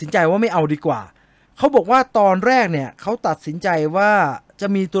ที่เขาตัดสินใจว่าไม่เอาดีกว่าเขาบอกว่าตอนแรกเนี่ยเขาตัดสินใจว่าจะ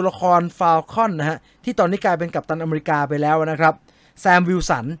มีตัวละครฟาลคอนนะฮะที่ตอนนี้กลายเป็นกัปตันอเมริกาไปแล้วนะครับแซมวิล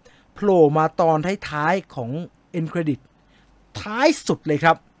สันโผล่มาตอนท้ายๆของ end credit ท้ายสุดเลยค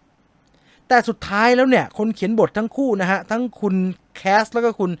รับแต่สุดท้ายแล้วเนี่ยคนเขียนบททั้งคู่นะฮะทั้งคุณแคสแล้วก็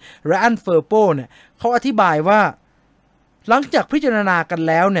คุณไรอันเฟอร์โปเนี่ยเขาอธิบายว่าหลังจากพิจารณากัน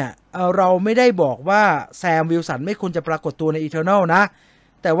แล้วเนี่ยเราไม่ได้บอกว่าแซมวิลสันไม่ควรจะปรากฏตัวใน Eternal นะ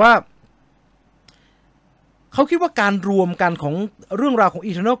แต่ว่าเขาคิดว่าการรวมกันของเรื่องราวของ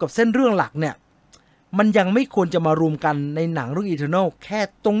Eternal กับเส้นเรื่องหลักเนี่ยมันยังไม่ควรจะมารวมกันในหนังเรื่อง Eternal แค่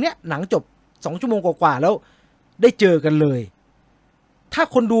ตรงเนี้ยหนังจบ2ชั่วโมงกว่าๆแล้วได้เจอกันเลยถ้า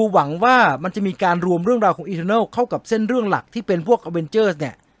คนดูหวังว่ามันจะมีการรวมเรื่องราวของ Eternal เข้ากับเส้นเรื่องหลักที่เป็นพวก Avengers เ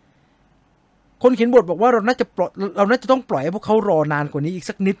นี่ยคนเขียนบทบอกว่าเราน่าจะต้องปล่อยให้พวกเขารอนานกว่านี้อีก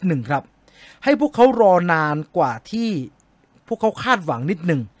สักนิดหนึ่งครับให้พวกเขารอนานกว่าที่พวกเขาคาดหวังนิดห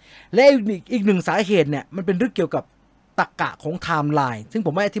นึ่งและอีกหนึ่งสาเหตุเนี่ยมันเป็นเรื่องเกี่ยวกับตรรกะของไทม์ไลน์ซึ่งผ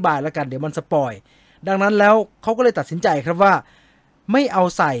มไม่อธิบายแล้วกันเดี๋ยวมันสปอยดังนั้นแล้วเขาก็เลยตัดสินใจครับว่าไม่เอา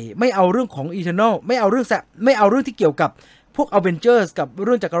เรื่องของ Eternal ไม่เอาเรื่องที่เกี่ยวกับพวก Avengers กับเ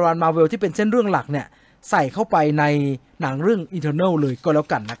รื่องจักรวาล Marvel ที่เป็นเส้นเรื่องหลักเนี่ยใส่เข้าไปในหนังเรื่อง Eternal เลยก็แล้ว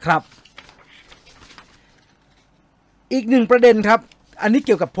กันนะครับอีกหนึ่งประเด็นครับอันนี้เ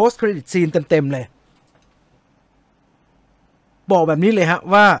กี่ยวกับ post credit scene เต็มๆเลยบอกแบบนี้เลยฮะ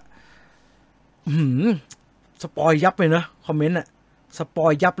ว่าสปอยยับเลยนะคอมเมนต์อะสปอ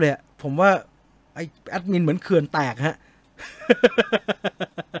ยยับเลยผมว่าไอแอดมินเหมือนเขื่อนแตกฮะ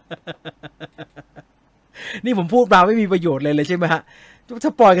นี่ผมพูดมาไม่มีประโยชน์เลยใช่ไหมฮะส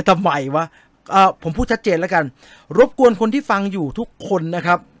ปอยกันทำไมวะผมพูดชัดเจนแล้วกันรบกวนคนที่ฟังอยู่ทุกคนนะค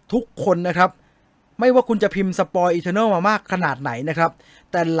รับไม่ว่าคุณจะพิมพ์สปอย Eternal มามากขนาดไหนนะครับ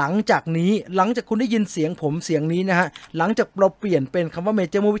แต่หลังจากคุณได้ยินเสียงผมเสียงนี้นะฮะหลังจากเราเปลี่ยนเป็นคำว่า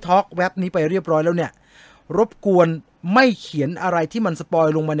Major Movie Talk แว็บนี้ไปเรียบร้อยแล้วเนี่ยรบกวนไม่เขียนอะไรที่มันสปอย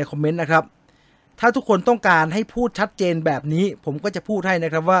ลงมาในคอมเมนต์นะครับถ้าทุกคนต้องการให้พูดชัดเจนแบบนี้ผมก็จะพูดให้น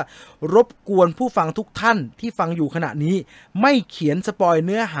ะครับว่ารบกวนผู้ฟังทุกท่านที่ฟังอยู่ขณะนี้ไม่เขียนสปอยเ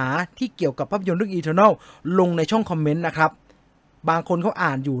นื้อหาที่เกี่ยวกับภาพยนตร์เรื่อง Eternal ลงในช่องคอมเมนต์นะครับบางคนเขา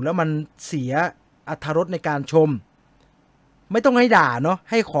อ่านอยู่แล้วมันเสียอรรถรสในการชมไม่ต้องให้ด่าเนาะ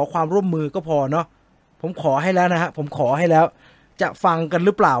ให้ขอความร่วมมือก็พอเนาะผมขอให้แล้วนะฮะผมขอให้แล้วจะฟังกันห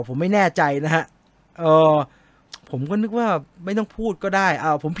รือเปล่าผมไม่แน่ใจนะฮะผมก็นึกว่าไม่ต้องพูดก็ได้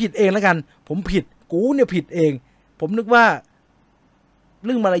ผมผิดเองแล้วกันผมผิดกูเนี่ยผิดเองผมนึกว่า เ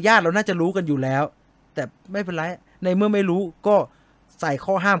รื่องมารยาทเราน่าจะรู้กันอยู่แล้วแต่ไม่เป็นไรในเมื่อไม่รู้ก็ใส่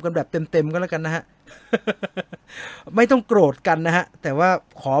ข้อห้ามกันแบบเต็มๆก็แล้วกันนะฮะ ไม่ต้องโกรธกันนะฮะแต่ว่า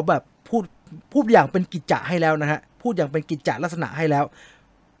ขอแบบพูดอย่างเป็นกิจจะให้แล้วนะฮะพูดอย่างเป็นกิจจะลักษณะให้แล้ว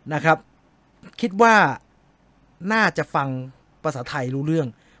นะครับคิดว่าน่าจะฟังภาษาไทยรู้เรื่อง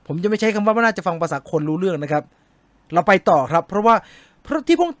ผมจะไม่ใช้คำว่าน่าจะฟังภาษาคนรู้เรื่องนะครับเราไปต่อครับเพราะ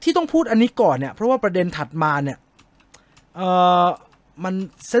ที่ต้องพูดอันนี้ก่อนเนี่ยเพราะว่าประเด็นถัดมาเนี่ยมัน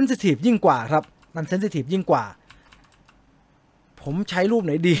เซนซิทีฟยิ่งกว่าครับมันเซนซิทีฟยิ่งกว่าผมใช้รูปไห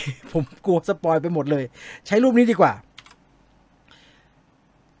นดี ผมกลัวสปอยไปหมดเลยใช้รูปนี้ดีกว่า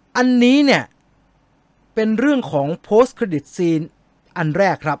อันนี้เนี่ยเป็นเรื่องของ post credit scene อันแร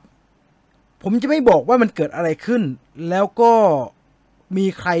กครับผมจะไม่บอกว่ามันเกิดอะไรขึ้นแล้วก็มี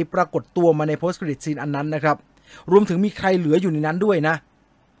ใครปรากฏตัวมาใน post credit scene อันนั้นนะครับรวมถึงมีใครเหลืออยู่ในนั้นด้วยนะ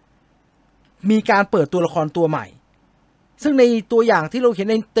มีการเปิดตัวละครตัวใหม่ซึ่งในตัวอย่างที่เราเห็น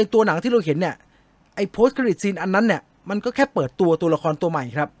ในตัวหนังที่เราเห็นเนี่ยไอ้ post credit scene อันนั้นเนี่ยมันก็แค่เปิดตัวละครตัวใหม่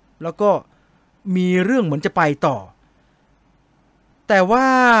ครับแล้วก็มีเรื่องเหมือนจะไปต่อแต่ว่า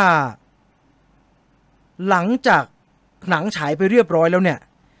หลังจากหนังฉายไปเรียบร้อยแล้วเนี่ย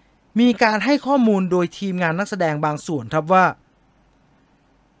มีการให้ข้อมูลโดยทีมงานนักแสดงบางส่วนครับว่า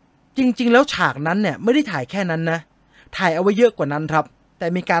จริงๆแล้วฉากนั้นเนี่ยไม่ได้ถ่ายแค่นั้นนะถ่ายเอาไว้เยอะกว่านั้นครับแต่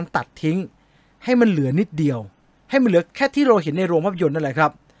มีการตัดทิ้งให้มันเหลือนิดเดียวให้มันเหลือแค่ที่เราเห็นในโรงภาพยนตร์นั่นแหละครั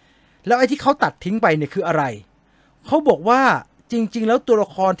บแล้วไอ้ที่เขาตัดทิ้งไปเนี่ยคืออะไรเขาบอกว่าจริงๆแล้วตัวละ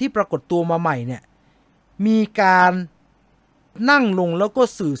ครที่ปรากฏตัวมาใหม่เนี่ยมีการนั่งลงแล้วก็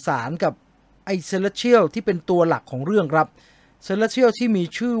สื่อสารกับไอ้เซเลเชียลที่เป็นตัวหลักของเรื่องครับเซเลเชียลที่มี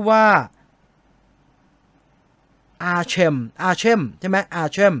ชื่อว่าอาเชมใช่ไหมอา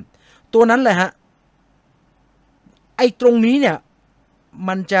เชมตัวนั้นแหละฮะไอ้ตรงนี้เนี่ย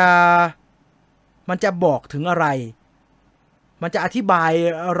มันจะบอกถึงอะไรมันจะอธิบาย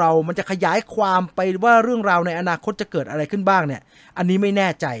มันจะขยายความไปว่าเรื่องราวในอนาคตจะเกิดอะไรขึ้นบ้างเนี่ยอันนี้ไม่แน่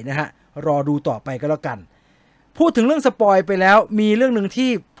ใจนะฮะรอดูต่อไปก็แล้วกันพูดถึงเรื่องสปอยไปแล้วมีเรื่องนึงที่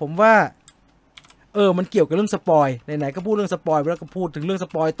ผมว่ามันเกี่ยวกับเรื่องสปอยไหนๆก็พูดเรื่องสปอยแล้วก็พูดถึงเรื่องส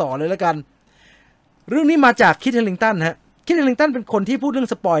ปอยต่อเลยแล้วกันเรื่องนี้มาจากคิท เฮลลิงตันฮะคิท เฮลลิงตันเป็นคนที่พูดเรื่อง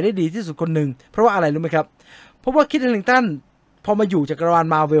สปอยได้ดีที่สุดคนหนึ่งเพราะว่าอะไรรู้ไหมครับเพราะว่าคิท เฮลลิงตันพอมาอยู่จักรวาล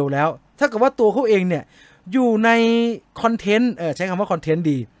มาเวลแล้วถ้าเกิดว่าตัวเขาเองเนี่ยอยู่ในคอนเทนต์ใช้คำว่าคอนเทนต์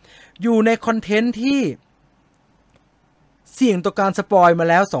ดีอยู่ในคอนเทนต์ที่เสี่ยงต่อการสปอยมา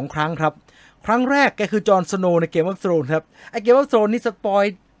แล้ว2ครั้งครับครั้งแรกแกคือจอห์นสโนว์ในเกมออฟโธรนส์ครับไอเกมออฟโธรนส์นี่สปอย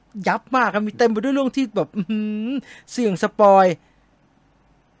ยับมากครับมีเต็มไปด้วยเรื่องที่แบบเสี่ยงสปอย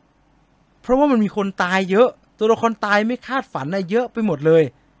เพราะว่ามันมีคนตายเยอะตัวละครตายไม่คาดฝันนะเยอะไปหมดเลย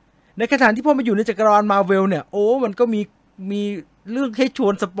ในขณะที่พอมาอยู่ในจักรวาลมาเวลเนี่ยมันก็มีเรื่องให้ชว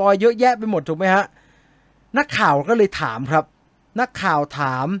นสปอยเยอะแยะไปหมดถูกไหมฮะนักข่าวก็เลยถามครับนักข่าวถ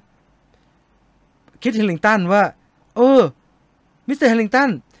ามคิท เฮลลิงตันว่ามิสเตอร์ เฮลลิงตัน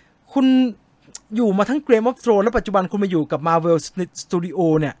คุณอยู่มาทั้งเกมออฟโธรนส์และปัจจุบันคุณมาอยู่กับ Marvel Studio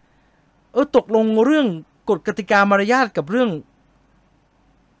เนี่ยตกลงเรื่องกฎกติกามารยาทกับเรื่อง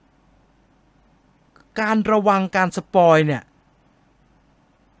การระวังการสปอยเนี่ย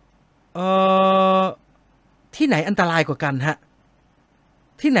ที่ไหนอันตรายกว่ากันฮะ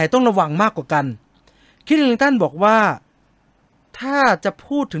ที่ไหนต้องระวังมากกว่ากันคิท เฮลลิงตันบอกว่าถ้าจะ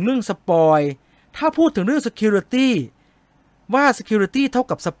พูดถึงเรื่องสปอยถ้าพูดถึงเรื่อง security ว่า security เท่า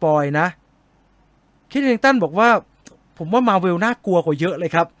กับสปอยนะคิท เฮลลิงตันบอกว่าผมว่า Marvel น่ากลัวกว่าเยอะเล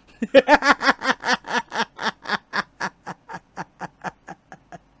ยครับ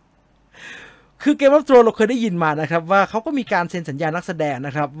คือ Game of Thrones เราเคยได้ยินมานะครับว่าเขาก็มีการเซ็นสัญญานักแสดงน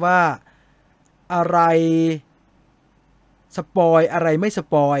ะครับว่าอะไรสปอยอะไรไม่ส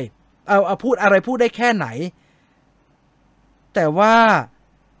ปอยเอาพูดอะไรพูดได้แค่ไหนแต่ว่า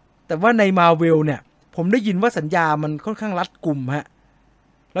ใน Marvel เนี่ยผมได้ยินว่าสัญญามันค่อนข้างรัดกุมฮะ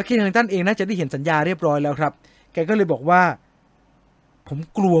แล้วคิท เฮลลิงตันเองน่าจะได้เห็นสัญญาเรียบร้อยแล้วครับแกก็เลยบอกว่าผม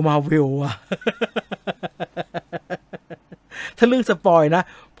กลัว Marvel อ่ะ ถ้าเรื่องสปอยนะ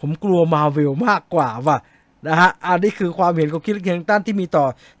ผมกลัว Marvel มากกว่าว่ะนะฮะอันนี้คือความเห็นของคิท เฮลลิงตันที่มีต่อ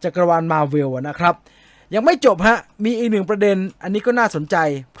จักรวาล Marvel นะครับยังไม่จบฮะมีอีกหนึ่งประเด็นอันนี้ก็น่าสนใจ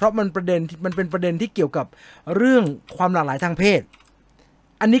เพราะมันเป็นประเด็นที่เกี่ยวกับเรื่องความหลากหลายทางเพศ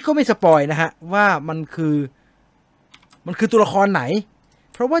อันนี้ก็ไม่สปอยนะฮะว่ามันคือตัวละครไหน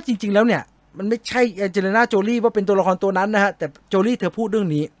เพราะว่าจริงๆแล้วเนี่ยมันไม่ใช่แองเจลิน่าโจลี่ว่าเป็นตัวละครตัวนั้นนะฮะแต่โจลี่เธอพูดเรื่อง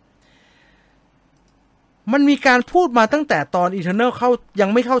นี้มันมีการพูดมาตั้งแต่ตอน Eternal ยัง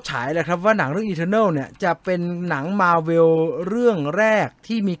ไม่เข้าฉายเลยครับว่าหนังเรื่อง Eternal เนี่ยจะเป็นหนัง Marvel เรื่องแรก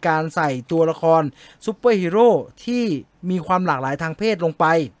ที่มีการใส่ตัวละครซูเปอร์ฮีโร่ที่มีความหลากหลายทางเพศลงไป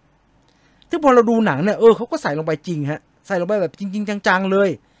ซึ่งพอเราดูหนังเนี่ยเขาก็ใส่ลงไปจริงฮะใ ส่ลงไปแบบจริงๆจังๆเลย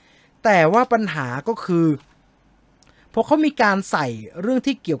แต่ว่าปัญหาก็คือพอเขามีการใส่เรื่อง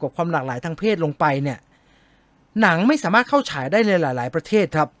ที่เกี่ยวกับความหลากหลายทางเพศลงไปเนี่ยหนังไม่สามารถเข้าฉายได้ในหลายๆประเทศ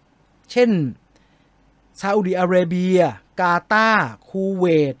ครับเช่นซาอุดิอาระเบียกาตาร์คูเว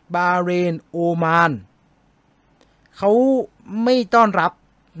ตบาห์เรนโอมานเขาไม่ต้อนรับ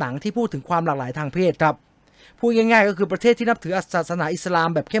หนังที่พูดถึงความหลากหลายทางเพศครับพูดง่ายๆก็คือประเทศที่นับถือศาสนาอิสลาม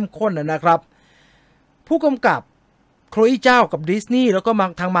แบบเข้มข้นนะครับผู้กำกับโคลอีเจ้ากับดิสนีย์แล้วก็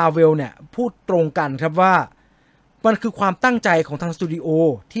ทางมาร์เวลเนี่ยพูดตรงกันครับว่ามันคือความตั้งใจของทางสตูดิโอ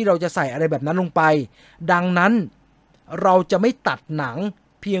ที่เราจะใส่อะไรแบบนั้นลงไปดังนั้นเราจะไม่ตัดหนัง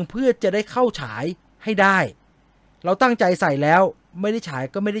เพียงเพื่อจะได้เข้าฉายให้ได้เราตั้งใจใส่แล้วไม่ได้ฉาย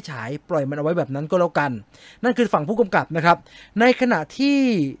ก็ไม่ได้ฉายปล่อยมันเอาไว้แบบนั้นก็แล้วกันนั่นคือฝั่งผู้กำกับนะครับในขณะที่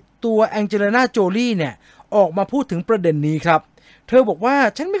ตัวแองเจลิน่าโจลีเนี่ยออกมาพูดถึงประเด็นนี้ครับเธอบอกว่า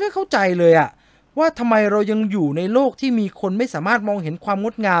ฉันไม่เคยเข้าใจเลยอะว่าทำไมเรายังอยู่ในโลกที่มีคนไม่สามารถมองเห็นความง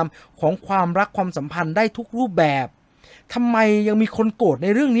ดงามของความรักความสัมพันธ์ได้ทุกรูปแบบทำไมยังมีคนโกรธใน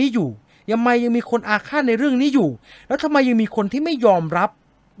เรื่องนี้อยู่ทำไมยังมีคนอาฆาตในเรื่องนี้อยู่แล้วทำไมยังมีคนที่ไม่ยอมรับ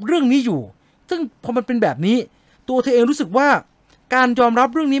เรื่องนี้อยู่ซึ่งพอมันเป็นแบบนี้ตัวเธอเองรู้สึกว่าการยอมรับ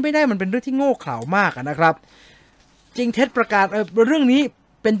เรื่องนี้ไม่ได้มันเป็นเรื่องที่โง่เขลามากนะครับจริงเท็จประการเรื่องนี้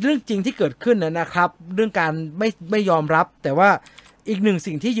เป็นเรื่องจริงที่เกิดขึ้นนะครับเรื่องการไม่ยอมรับแต่ว่าอีกหนึ่ง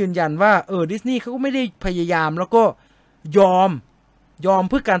สิ่งที่ยืนยันว่าดิสนีย์เขาก็ไม่ได้พยายามแล้วก็ยอม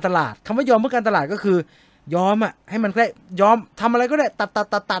เพื่อการตลาดคำว่ายอมเพื่อการตลาดก็คือยอมให้มันได้ยอมทำอะไรก็ได้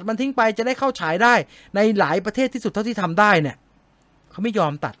ตัดมันทิ้งไปจะได้เข้าฉายได้ในหลายประเทศที่สุดเท่าที่ทำได้เนี่ยเขาไม่ยอ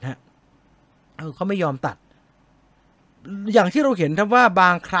มตัดฮะเขาไม่ยอมตัดอย่างที่เราเห็นครับว่าบ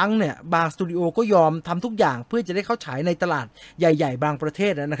างครั้งเนี่ยบางสตูดิโอก็ยอมทำทุกอย่างเพื่อจะได้เข้าฉายในตลาดใหญ่ๆบางประเท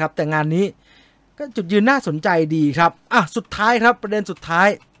ศนะครับแต่งานนี้ก็จุดยืนน่าสนใจดีครับสุดท้ายครับประเด็นสุดท้าย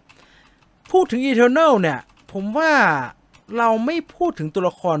พูดถึง Eternal เนี่ยผมว่าเราไม่พูดถึงตัว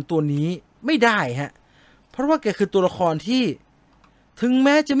ละครตัวนี้ไม่ได้ฮะเพราะว่าแกคือตัวละครที่ถึงแ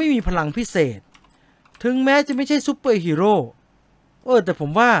ม้จะไม่มีพลังพิเศษถึงแม้จะไม่ใช่ซูเปอร์ฮีโร่แต่ผ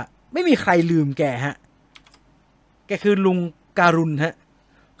มว่าไม่มีใครลืมแกฮะแกคือลุงการุณฮะ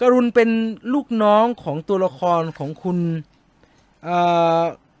การุณเป็นลูกน้องของตัวละครของคุณ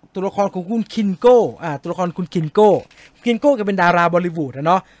ตัวละครของคุณคินโก้ตัวละครคุณคินโก้แกเป็นดาราบอลลีวูด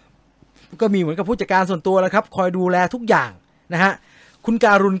เนาะก็มีเหมือนกับผู้จัดการส่วนตัวแล้วครับคอยดูแลทุกอย่างนะฮะคุณก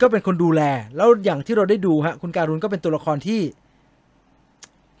ารุณก็เป็นคนดูแลแล้วอย่างที่เราได้ดูฮะคุณการุณก็เป็นตัวละครที่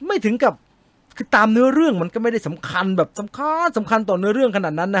ไม่ถึงกับคือตามเนื้อเรื่องมันก็ไม่ได้สำคัญแบบสำคัญต่อเนื้อเรื่องขนา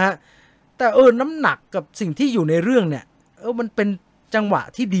ดนั้นนะฮะแต่น้ำหนักกับสิ่งที่อยู่ในเรื่องเนี่ยมันเป็นจังหวะ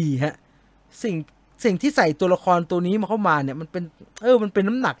ที่ดีฮะสิ่งที่ใส่ตัวละครตัวนี้มาเข้ามาเนี่ยมันเป็นมันเป็น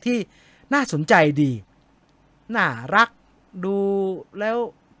น้ำหนักที่น่าสนใจดีน่ารักดูแล้ว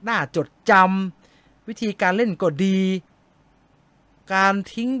น่าจดจำวิธีการเล่นก็ดีการ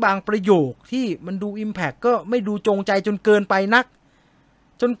ทิ้งบางประโยคที่มันดู impact ก็ไม่ดูจงใจจนเกินไปนัก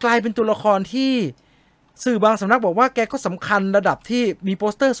จนกลายเป็นตัวละครที่สื่อบางสำนักบอกว่าแกก็สำคัญระดับที่มีโป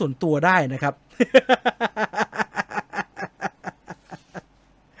สเตอร์ส่วนตัวได้นะครับ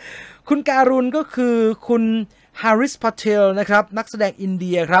คุณการุณก็คือคุณฮาริส พาเทลนะครับนักแสดงอินเ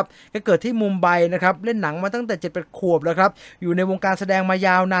ดียครับก็เกิดที่มุมไบนะครับเล่นหนังมาตั้งแต่ 7-8 ขวบแล้วครับอยู่ในวงการแสดงมาย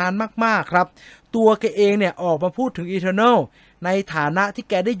าวนานมากๆครับตัวแกเองเนี่ยออกมาพูดถึง Eternal ในฐานะที่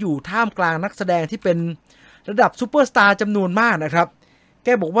แกได้อยู่ท่ามกลางนักแสดงที่เป็นระดับซูเปอร์สตาร์จำนวนมากนะครับแก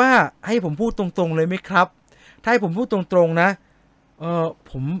บอกว่าให้ผมพูดตรงๆเลยไหมครับถ้าให้ผมพูดตรงๆนะ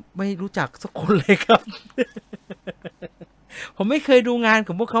ผมไม่รู้จักสักคนเลยครับ ผมไม่เคยดูงานข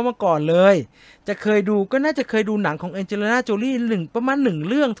องพวกเขามาก่อนเลยจะเคยดูก็น่าจะเคยดูหนังของแองเจลิน่าโจลี่ประมาณ1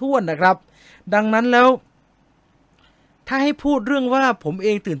เรื่องท้วนนะครับดังนั้นแล้วถ้าให้พูดเรื่องว่าผมเอ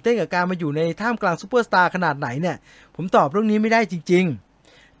งตื่นเต้นกับการมาอยู่ในท่ามกลางซูเปอร์สตาร์ขนาดไหนเนี่ยผมตอบเรื่องนี้ไม่ได้จริง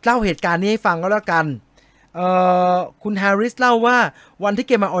ๆเล่าเหตุการณ์นี้ให้ฟังก็แล้วกันคุณแฮร์ริสเล่าว่าวันที่แ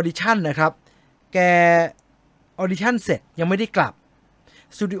กมาออดิชั่นนะครับแกออดิชั่นเสร็จยังไม่ได้กลับ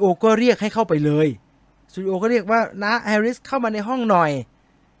สตูดิโอก็เรียกให้เข้าไปเลยสตูดิโอก็เรียกว่านะแฮร์ริสเข้ามาในห้องหน่อย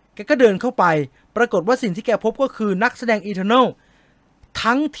แกก็เดินเข้าไปปรากฏว่าสิ่งที่แกพบก็คือนักแสดง Eternal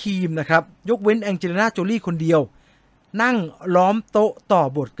ทั้งทีมนะครับยกเว้นแองเจลิน่าโจลี่คนเดียวนั่งล้อมโต๊ะต่อ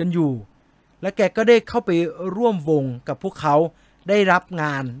บทกันอยู่และแกก็ได้เข้าไปร่วมวงกับพวกเขาได้รับง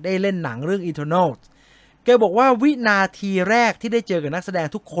านได้เล่นหนังเรื่อง Eternal แกบอกว่าวินาทีแรกที่ได้เจอกับนักแสดง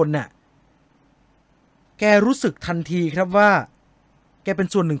ทุกคนน่ะแกรู้สึกทันทีครับว่าแกเป็น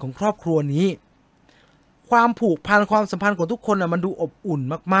ส่วนหนึ่งของครอบครัวนี้ความผูกพันความสัมพันธ์ของทุกคนน่ะมันดูอบอุ่น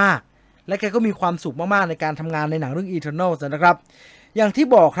มากๆและแกก็มีความสุขมากๆในการทำงานในหนังเรื่อง Eternal นะครับอย่างที่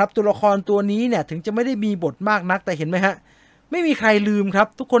บอกครับตัวละครตัวนี้เนี่ยถึงจะไม่ได้มีบทมากนักแต่เห็นไหมฮะไม่มีใครลืมครับ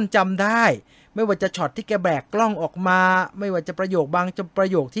ทุกคนจำได้ ไม่ว่าจะช็อตที่แกแบกกล้องออกมาไม่ว่าจะประโยคบางจะประ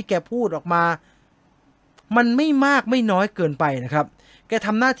โยคที่แกพูดออกมามันไม่มากไม่น้อยเกินไปนะครับแกท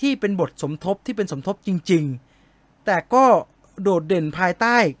ำหน้าที่เป็นบทสมทบที่เป็นสมทบจริงๆแต่ก็โดดเด่นภายใ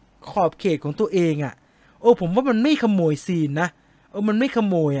ต้ขอบเขตของตัวเองอ่ะผมว่ามันไม่ขโมยซีนนะมันไม่ข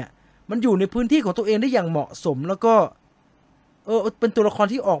โมยอ่ะมันอยู่ในพื้นที่ของตัวเองได้อย่างเหมาะสมแล้วก็เป็นตัวละคร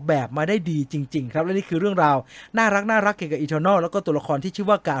ที่ออกแบบมาได้ดีจริงๆครับและนี่คือเรื่องราวน่ารักเกี่ยวกับ Eternal แล้วก็ตัวละครที่ชื่อ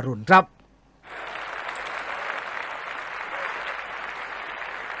ว่าการุณครับ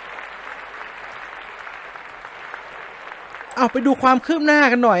เอาไปดูความคืบหน้า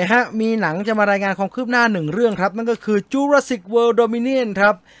กันหน่อยฮะมีหนังจะมารายงานความคืบหน้าหนึ่งเรื่องครับนั่นก็คือ Jurassic World Dominion ค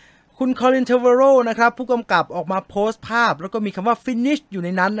รับคุณคอลิน เทเวโรนะครับผู้กำกับออกมาโพสต์ภาพแล้วก็มีคำว่า finish อยู่ใน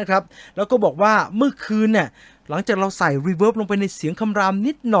นั้นนะครับแล้วก็บอกว่าเมื่อคืนเนี่ยหลังจากเราใส่ reverb ลงไปในเสียงคำราม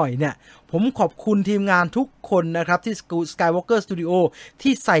นิดหน่อยเนี่ยผมขอบคุณทีมงานทุกคนนะครับที่ Skywalker Studio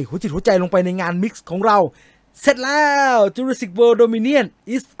ที่ใส่หัวจิตหัวใจลงไปในงานมิกซ์ของเราเสร็จแล้ว Jurassic World Dominion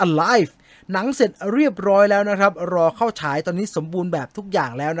is alive หนังเสร็จเรียบร้อยแล้วนะครับรอเข้าฉายตอนนี้สมบูรณ์แบบทุกอย่า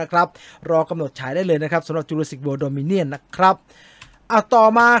งแล้วนะครับรอกำหนดฉายได้เลยนะครับสำหรับ Jurassic World Dominion นะครับต่อ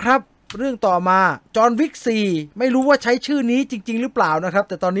มาครับเรื่องต่อมาจอห์นวิก4ไม่รู้ว่าใช้ชื่อนี้จริงๆหรือเปล่านะครับ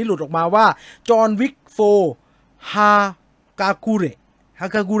แต่ตอนนี้หลุดออกมาว่าจอห์นวิก4ฮากากุเร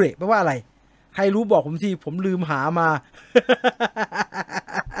ะแปลว่าอะไรใครรู้บอกผมทีผมลืมหามา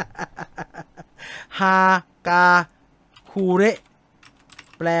ฮากาคูเระ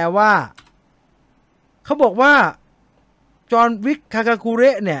แปลว่าเขาบอกว่าจอห์นวิกคากากุเร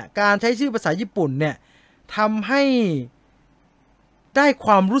ะเนี่ยการใช้ชื่อภาษาญี่ปุ่นเนี่ยทำให้ได้ค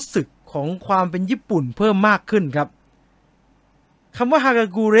วามรู้สึกของความเป็นญี่ปุ่นเพิ่มมากขึ้นครับคำว่าฮากา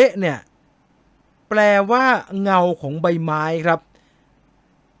กุเระเนี่ยแปลว่าเงาของใบไม้ครับ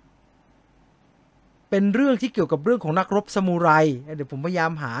เป็นเรื่องที่เกี่ยวกับเรื่องของนักรบซามูไรเดี๋ยวผมพยายา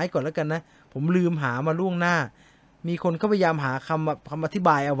มหาให้ก่อนแล้วกันนะผมลืมหามาล่วงหน้ามีคนเขาพยายามหาคำอธิบ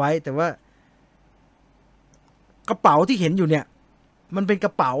ายเอาไว้แต่ว่ากระเป๋าที่เห็นอยู่เนี่ยมันเป็นกร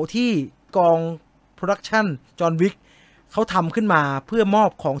ะเป๋าที่กองโปรดักชั่นจอห์นวิกเขาทำขึ้นมาเพื่อมอบ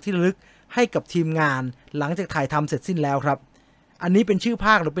ของที่ระลึกให้กับทีมงานหลังจากถ่ายทำเสร็จสิ้นแล้วครับอันนี้เป็นชื่อภ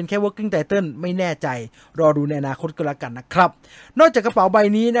าคหรือเป็นแค่ working title ไม่แน่ใจรอดูในอนาคตก็แล้วกันนะครับนอกจากกระเป๋าใบ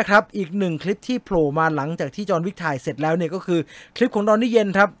นี้นะครับอีกหนึ่งคลิปที่โผล่มาหลังจากที่จอห์นวิกถ่ายเสร็จแล้วเนี่ยก็คือคลิปของดอนนี่เย็น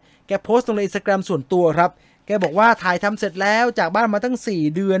ครับแกโพสต์ลงใน Instagram ส่วนตัวครับแกบอกว่าถ่ายทำเสร็จแล้วจากบ้านมาตั้ง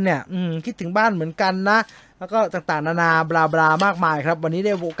4เดือนเนี่ยคิดถึงบ้านเหมือนกันนะแล้วก็ต่างๆนานาบลามากมายครับวันนี้ไ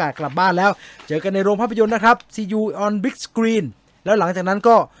ด้โอกาสกลับบ้านแล้วเจอกันในโรงภาพยนตร์นะครับ See you on big screen แล้วหลังจากนั้น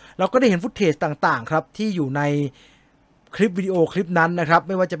ก็เราก็ได้เห็นฟุตเทจต่างๆครับที่อยู่ในคลิปวิดีโอคลิปนั้นนะครับไ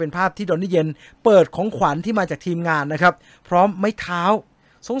ม่ว่าจะเป็นภาพที่ดอนนี่เย็นเปิดของขวัญที่มาจากทีมงานนะครับพร้อมไม้เท้า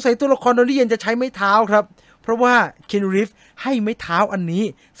สงสัยตัวละครดอนนี่เย็นจะใช้ไม้เท้าครับเพราะว่าเคนรีฟให้ไม้เท้าอันนี้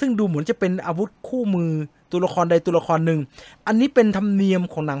ซึ่งดูเหมือนจะเป็นอาวุธคู่มือตัวละครใดตัวละครหนึ่งอันนี้เป็นธรรมเนียม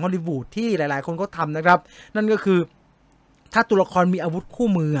ของหนังฮอลลีวูดที่หลายๆคนก็ทำนะครับนั่นก็คือถ้าตัวละครมีอาวุธคู่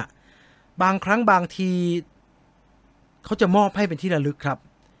มือบางครั้งบางทีเขาจะมอบให้เป็นที่ระลึกครับ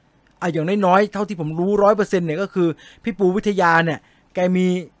อย่างน้อยๆเท่าที่ผมรู้ 100% เนี่ยก็คือพี่ปูวิทยาเนี่ยแกมี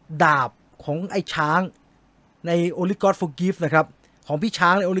ดาบของไอ้ช้างใน Only God Forgive นะครับของพี่ช้า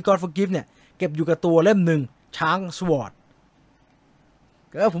งใน Only God Forgive เนี่ยเก็บอยู่กับตัวเล่มหนึ่งช้างสวอร์ด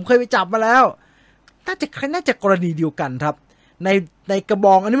ผมเคยไปจับมาแล้วน่าจะกรณีเดียวกันครับในกระบ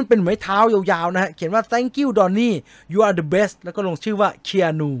องอันนี้มันเป็นไม้เท้ายาวๆนะฮะเขียนว่า thank you Donnie you are the best แล้วก็ลงชื่อว่า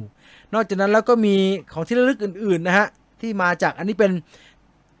Keanu นอกจากนั้นแล้วก็มีของที่ระลึกอื่นๆนะฮะที่มาจากอันนี้เป็น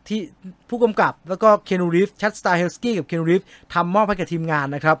ที่ผู้กำกับแล้วก็เคน รีฟชัดสตาร์เฮลสกี้กับเคนรีฟทำมอบให้กับทีมงาน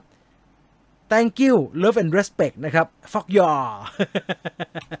นะครับ thank you love and respect นะครับ fuck you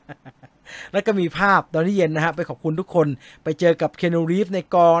แล้วก็มีภาพตอนนี้เย็นนะฮะไปขอบคุณทุกคนไปเจอกับเคนรีฟใน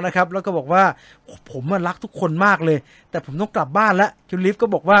กองนะครับแล้วก็บอกว่าผมรักทุกคนมากเลยแต่ผมต้องกลับบ้านแล้วเคนรีฟก็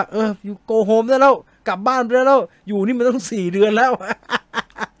บอกว่าอยู่โกโฮมได้แล้วกลับบ้านได้แล้วอยู่นี่มันต้อง4 เดือนแล้ว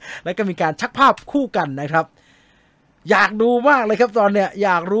แล้วก็มีการชักภาพคู่กันนะครับอยากดูมากเลยครับตอนเนี้ยอย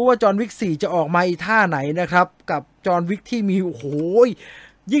ากรู้ว่าจอห์นวิก4จะออกมาอีท่าไหนนะครับกับจอห์นวิกที่มีโอ้โห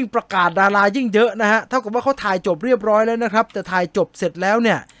ยิ่งประกาศดารายิ่งเยอะนะฮะเท่ากับว่าเขาถ่ายจบเรียบร้อยแล้วนะครับแต่ถ่ายจบเสร็จแล้วเ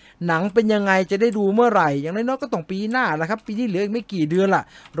นี่ยหนังเป็นยังไงจะได้ดูเมื่อไหร่อย่างน้อยๆก็ต้องปีหน้านะครับปีนี้เหลืออีกไม่กี่เดือนล่ะ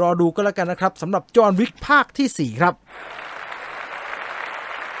รอดูก็แล้วกันนะครับสำหรับจอห์นวิกภาคที่4ครับ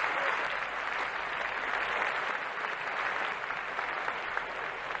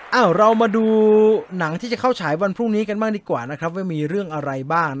เรามาดูหนังที่จะเข้าฉายวันพรุ่งนี้กันบ้างดีกว่านะครับว่ามีเรื่องอะไร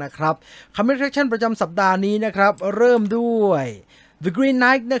บ้างนะครับคอมเมนต์เซคชั่นประจำสัปดาห์นี้นะครับเริ่มด้วย The Green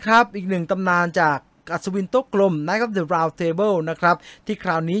Knight นะครับอีกหนึ่งตำนานจากอัศวินโต๊ะกลม Knight of the Round Table นะครับที่คร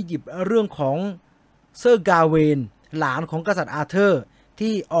าวนี้หยิบเรื่องของเซอร์กาเวนหลานของกษัตริย์อาเธอร์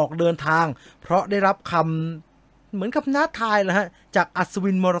ที่ออกเดินทางเพราะได้รับคำเหมือนคำท้าทายนะฮะจากอัศ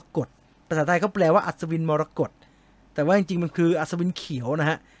วินมรกตภาษาไทยเขาแปลว่าอัศวินมรกตแต่ว่าจริงๆมันคืออัศวินเขียวนะ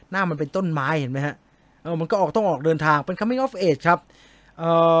ฮะหน้ามันเป็นต้นไม้เห็นไหมฮะมันก็ต้องออกเดินทางเป็น coming of age ครับ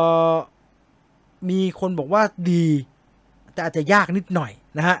มีคนบอกว่าดีแต่อาจจะยากนิดหน่อย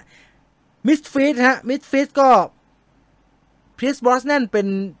นะฮะมิสฟิตฮะมิสฟิตก็พีร์ส บรอสแนนเป็น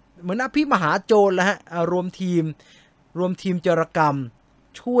เหมือนอภิมหาโจรแล้วฮะรวมทีมจารกรรม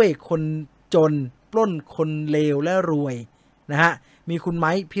ช่วยคนจนปล้นคนเลวและรวยนะฮะมีคุณไ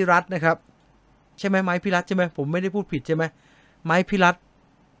ม้พิรัตน์นะครับใช่ไหมไม้พิรัตน์ใช่ไหมผมไม่ได้พูดผิดใช่ไหมไม้พิรัตน์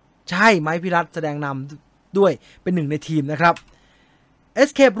ใช่ไม้พิรัตน์แสดงนำด้วยเป็นหนึ่งในทีมนะครับ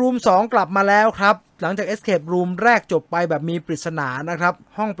Escape Room 2 กลับมาแล้วครับหลังจาก Escape Room แรกจบไปแบบมีปริศนานะครับ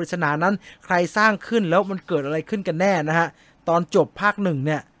ห้องปริศนานั้นใครสร้างขึ้นแล้วมันเกิดอะไรขึ้นกันแน่นะฮะตอนจบภาคหนึ่งเ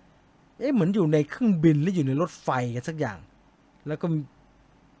นี่ยเหมือนอยู่ในเครื่องบินหรืออยู่ในรถไฟกันสักอย่างแล้วก็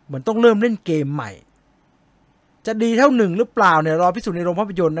เหมือนต้องเริ่มเล่นเกมใหม่จะดีเท่าหนึ่งหรือเปล่าเนี่ยรอพิสูจน์ในโรงภา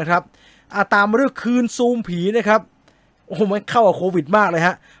พยนตร์นะครับตามมาด้วยคืนซูมผีนะครับโอ้โหมันเข้ากับโควิดมากเลยฮ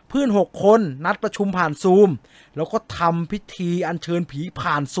ะเพื่อน6 คนนัดประชุมผ่านซูมแล้วก็ทำพิธีอัญเชิญผี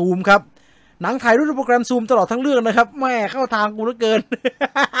ผ่านซูมครับหนังถ่ายด้วยโปรแกรมซูมตลอดทั้งเรื่องนะครับแม่เข้าทางกูเหลือเกิน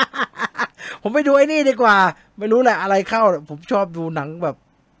ผมไปดูไอ้นี่ดีกว่าไม่รู้แหละอะไรเข้าผมชอบดูหนังแบบ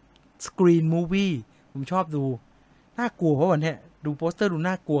สกรีนมูฟวี่ผมชอบดูน่ากลัวเพราะวันนี้ดูโปสเตอร์ดู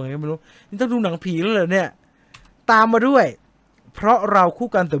น่ากลัวไงไม่รู้นี่ต้องดูหนังผีแล้วเหรอเนี่ยตามมาด้วยเพราะเราคู่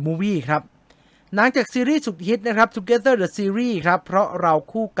กัน The Movie ครับหนังจากซีรีส์สุดฮิตนะครับ Together the Series ครับเพราะเรา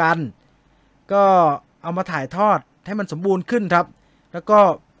คู่กันก็เอามาถ่ายทอดให้มันสมบูรณ์ขึ้นครับแล้วก็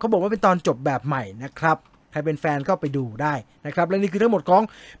เขาบอกว่าเป็นตอนจบแบบใหม่นะครับใครเป็นแฟนก็ไปดูได้นะครับและนี่คือทั้งหมดของ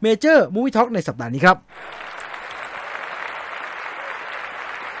Major Movie Talk ในสัปดาห์นี้ครับ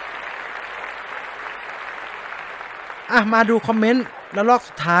มาดูคอมเมนต์แล้วลอก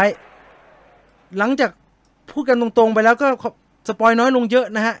สุดท้ายหลังจากพูดกันตรงๆไปแล้วก็สปอยน้อยลงเยอะ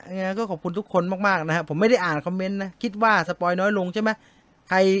นะฮะก็ขอบคุณทุกคนมากๆนะฮะผมไม่ได้อ่านคอมเมนต์นะคิดว่าสปอยน้อยลงใช่ไหม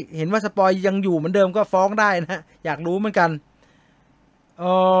ใครเห็นว่าสปอยยังอยู่เหมือนเดิมก็ฟ้องได้นะฮะอยากรู้เหมือนกัน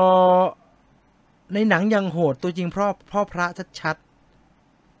ในหนังยังโหดตัวจริงพ่อพระชัด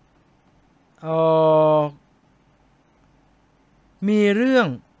มีเรื่อง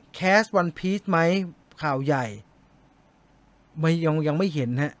แคส One Piece ไหมข่าวใหญ่ยังไม่เห็น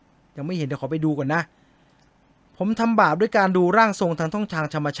ฮะยังไม่เห็นเดี๋ยวขอไปดูก่อนนะผมทำบาปด้วยการดูร่างทรงทางท่องทาง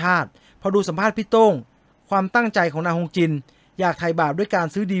ธรรมชาติพอดูสัมภาษณ์พี่โต้งความตั้งใจของนางฮงจินอยากไถ่บาปด้วยการ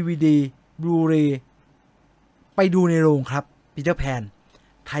ซื้อ DVD Blu-ray ไปดูในโรงครับปีเตอร์แพน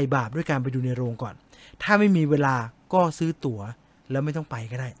ไถ่บาปด้วยการไปดูในโรงก่อนถ้าไม่มีเวลาก็ซื้อตั๋วแล้วไม่ต้องไป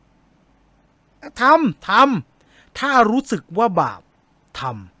ก็ได้ทำถ้ารู้สึกว่าบาปท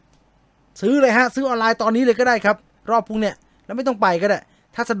ำซื้อเลยฮะซื้อออนไลน์ตอนนี้เลยก็ได้ครับรอบพรุ่งเนี้ยแล้วไม่ต้องไปก็ได้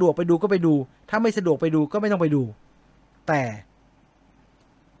ถ้าสะดวกไปดูก็ไปดูถ้าไม่สะดวกไปดูก็ไม่ต้องไปดูแต่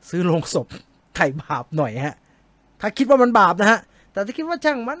ซื้อโลงศพไถ่บาปหน่อยฮะถ้าคิดว่ามันบาปนะฮะแต่ถ้าคิดว่า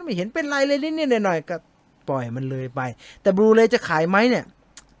ช่างมันไม่เห็นเป็นไรเลยนิดๆหน่อยๆก็ปล่อยมันเลยไปแต่บลูเรย์จะขายไหมเนี่ย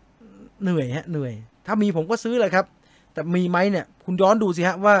เหนื่อยถ้ามีผมก็ซื้อเลยครับแต่มีไหมเนี่ยคุณย้อนดูสิฮ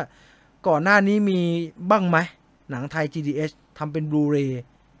ะว่าก่อนหน้านี้มีบ้างไหมหนังไทย GDH ทำเป็นบลูเรย์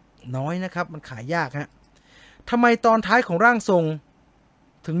น้อยนะครับมันขายยากฮะทำไมตอนท้ายของร่างทรง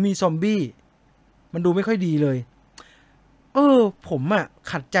ถึงมีซอมบี้มันดูไม่ค่อยดีเลยผม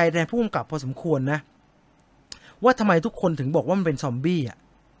ขัดใจแทนผู้กำกับพอสมควรนะว่าทำไมทุกคนถึงบอกว่ามันเป็นซอมบี้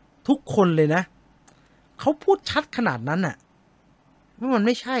ทุกคนเลยนะเขาพูดชัดขนาดนั้นว่ามันไ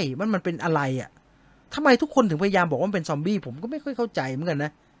ม่ใช่มันเป็นอะไรทำไมทุกคนถึงพยายามบอกว่ามันเป็นซอมบี้ผมก็ไม่ค่อยเข้าใจเหมือนกันน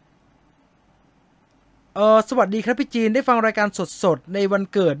ะสวัสดีครับพี่จีนได้ฟังรายการสดๆในวัน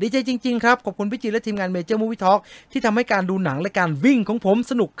เกิดดีใจจริงๆครับขอบคุณพี่จีนและทีมงาน Major Movie Talk ที่ทำให้การดูหนังและการวิ่งของผม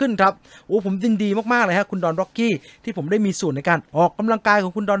สนุกขึ้นครับผมยินดีมากๆเลยฮะคุณดอนร็อกกี้ที่ผมได้มีส่วนในการออกกำลังกายขอ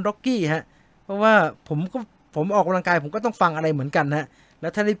งคุณดอนร็อกกี้ฮะเพราะว่าผมออกกำลังกายผมก็ต้องฟังอะไรเหมือนกันฮะแล้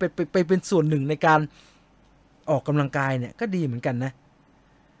วถ้าได้ไปเป็นส่วนหนึ่งในการออกกำลังกายเนี่ยก็ดีเหมือนกันนะ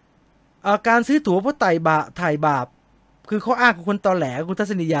การซื้อตั๋วเพราะถ่ายบาปคือข้ออ้างของคนตอแหลคุณทั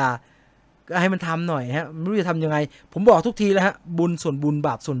ศนียาก็ให้มันทำหน่อยฮะไม่รู้จะทำยังไงผมบอกทุกทีแล้วฮะบุญส่วนบุญบ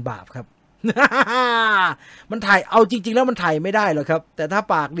าปส่วนบาปครับ มันถ่ายเอาจริงๆแล้วมันถ่ายไม่ได้หรอกครับแต่ถ้า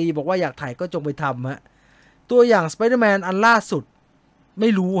ปากดีบอกว่าอยากถ่ายก็จงไปทำฮะตัวอย่าง Spider-Man อันล่าสุดไม่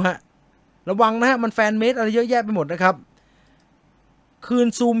รู้ฮะระวังนะฮะมันแฟนเมดอะไรเยอะแยะไปหมดนะครับคืน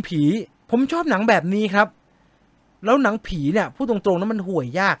ซูมผีผมชอบหนังแบบนี้ครับแล้วหนังผีเนี่ยพูดตรงๆนะมันห่วย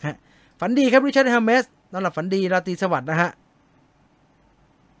ยากฮะฝันดีครับริชาร์ด เฮมเมสนอนหลับฝันดีราตรีสวัสดิ์นะฮะ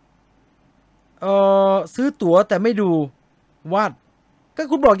ซื้อตั๋วแต่ไม่ดูวาดก็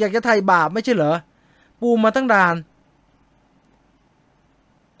คุณบอกอยากจะไถ่บาปไม่ใช่เหรอปูมาตั้งดาน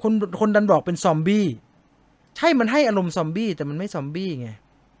คนดันบอกเป็นซอมบี้ใช่มันให้อารมณ์ซอมบี้แต่มันไม่ซอมบี้ไง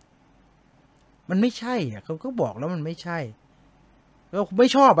มันไม่ใช่อ่ะเขาก็บอกแล้วมันไม่ใช่เราไม่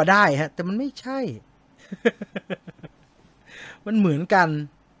ชอบได้ฮะแต่มันไม่ใช่ มันเหมือนกัน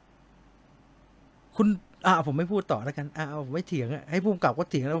คุณผมไม่พูดต่อแล้วกันผมไม่เถียงให้ผู้กำกับก็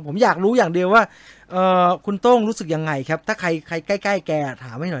เถียงแล้วผมอยากรู้อย่างเดียวว่าคุณโต้งรู้สึกยังไงครับถ้าใครใกล้ๆแกถ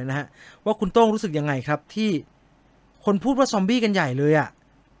ามให้หน่อยนะฮะว่าคุณโต้งรู้สึกยังไงครับที่คนพูดว่าซอมบี้กันใหญ่เลยอ่ะ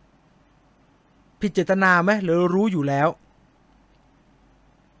ผิดเจตนาไหมหรือรู้อยู่แล้ว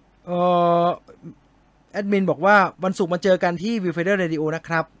แอดมินบอกว่าวันศุกร์มาเจอกันที่ Viewfinder Radio นะค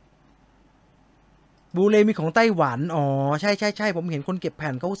รับบูเลมีของไต้หวันใช่ผมเห็นคนเก็บแ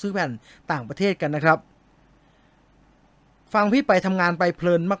ผ่นเขาซื้อแผ่นต่างประเทศกันนะครับฟังพี่ไปทำงานไปเพ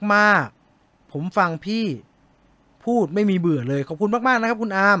ลินมากๆผมฟังพี่พูดไม่มีเบื่อเลยขอบคุณมากๆนะครับคุ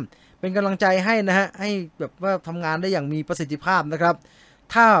ณอาร์มเป็นกำลังใจให้นะฮะให้แบบว่าทำงานได้อย่างมีประสิทธิภาพนะครับ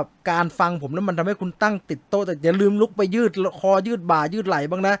ถ้าการฟังผมแล้วมันทำให้คุณตั้งติดโต๊ะแต่อย่าลืมลุกไปยืดคอยืดบ่ายืดไหล่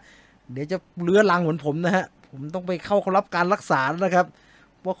บ้างนะเดี๋ยวจะเลื้อรังเหมือนผมนะฮะผมต้องไปเข้ารับการรักษาแล้วนะครับ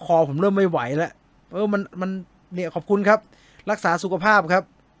ว่าคอผมเริ่มไม่ไหวแล้วมันเนี่ยขอบคุณครับรักษาสุขภาพครับ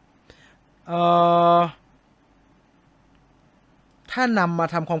ถ้านำมา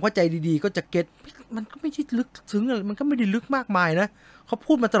ทำความเข้าใจดีๆก็จะเก็ตมันก็ไม่ใช่ลึกถึงมันก็ไม่ได้ลึกมากมายนะเขา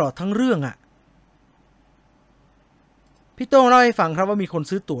พูดมาตลอดทั้งเรื่องอ่ะพี่โต้งเล่าให้ฟังครับว่ามีคน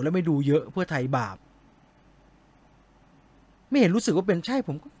ซื้อตั๋วแล้วไม่ดูเยอะเพื่อไถ่บาปไม่เห็นรู้สึกว่าเป็นใช่ผ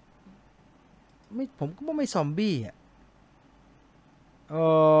มก็ไม่ซอมบี้อ่ะ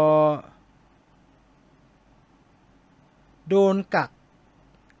โดนกัก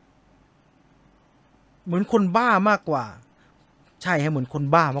เหมือนคนบ้ามากกว่าใช่ฮะเหมือนคน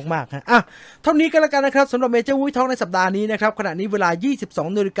บ้ามากๆฮะเท่านี้ก็แล้วกันนะครับสำหรับเมเจอร์วูฟทอล์กในสัปดาห์นี้นะครับขณะนี้เวลา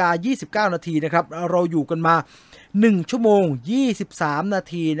 22:29 นาทีนะครับเราอยู่กันมา1 ชั่วโมง 23 นา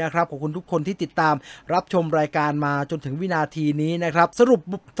ทีนะครับขอบคุณทุกคนที่ติดตามรับชมรายการมาจนถึงวินาทีนี้นะครับส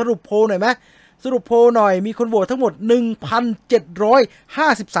รุปโพลหน่อยไหมสรุปโพลหน่อยมีคนโหวตทั้งหมด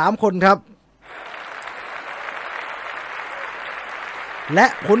 1,753 คนครับและ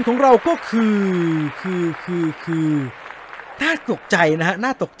ผลของเราก็คือน่าตกใจนะฮะน่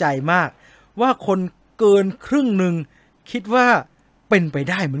าตกใจมากว่าคนเกินครึ่งหนึ่งคิดว่าเป็นไป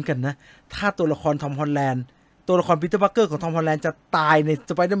ได้เหมือนกันนะถ้าตัวละครทอมฮอลแลนด์ตัวละครปีเตอร์พาร์เกอร์ของทอมฮอลแลนด์จะตายใน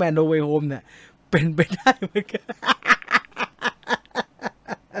Spider-Man No Way Home เนี่ยเป็นไปได้เหมือนกัน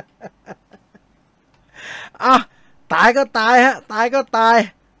ตายก็ตายฮะตายก็ตาย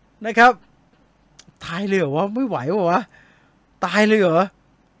นะครับตายเลยเหรอวะไม่ไหววะตายเลยเหรอ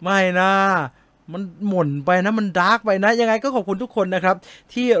ไม่นะมันหม่นไปนะมันดาร์กไปนะยังไงก็ขอบคุณทุกคนนะครับ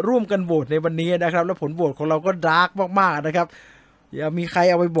ที่ร่วมกันโหวตในวันนี้นะครับแล้วผลโหวตของเราก็ดาร์กมากๆนะครับอย่ามีใคร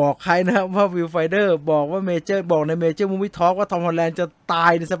เอาไปบอกใครนะครับว่าวิวไฟเดอร์บอกว่าเมเจอร์บอกในเมเจอร์มูฟวี่ทอล์กว่าทอมฮอลแลนด์จะตา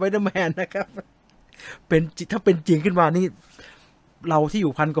ยในสไปเดอร์แมนนะครับถ้าเป็นจริงขึ้นมานี่เราที่อ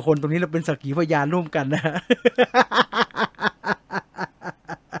ยู่1,000 กว่าคนตรงนี้เราเป็นสักขีพยานร่วมกันนะ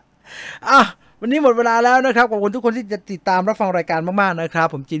วันนี้หมดเวลาแล้วนะครับขอบคุณทุกคนที่จะติดตามรับฟังรายการมากๆนะครับ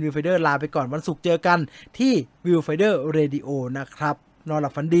ผมจีนวิวไฟเดอร์ลาไปก่อนวันศุกร์เจอกันที่วิวไฟเดอร์เรดิโอนะครับนอนหลั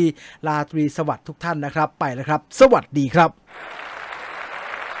บฝันดีลาตรีสวัสดิ์ทุกท่านนะครับไปแล้วครับสวัสดีครับ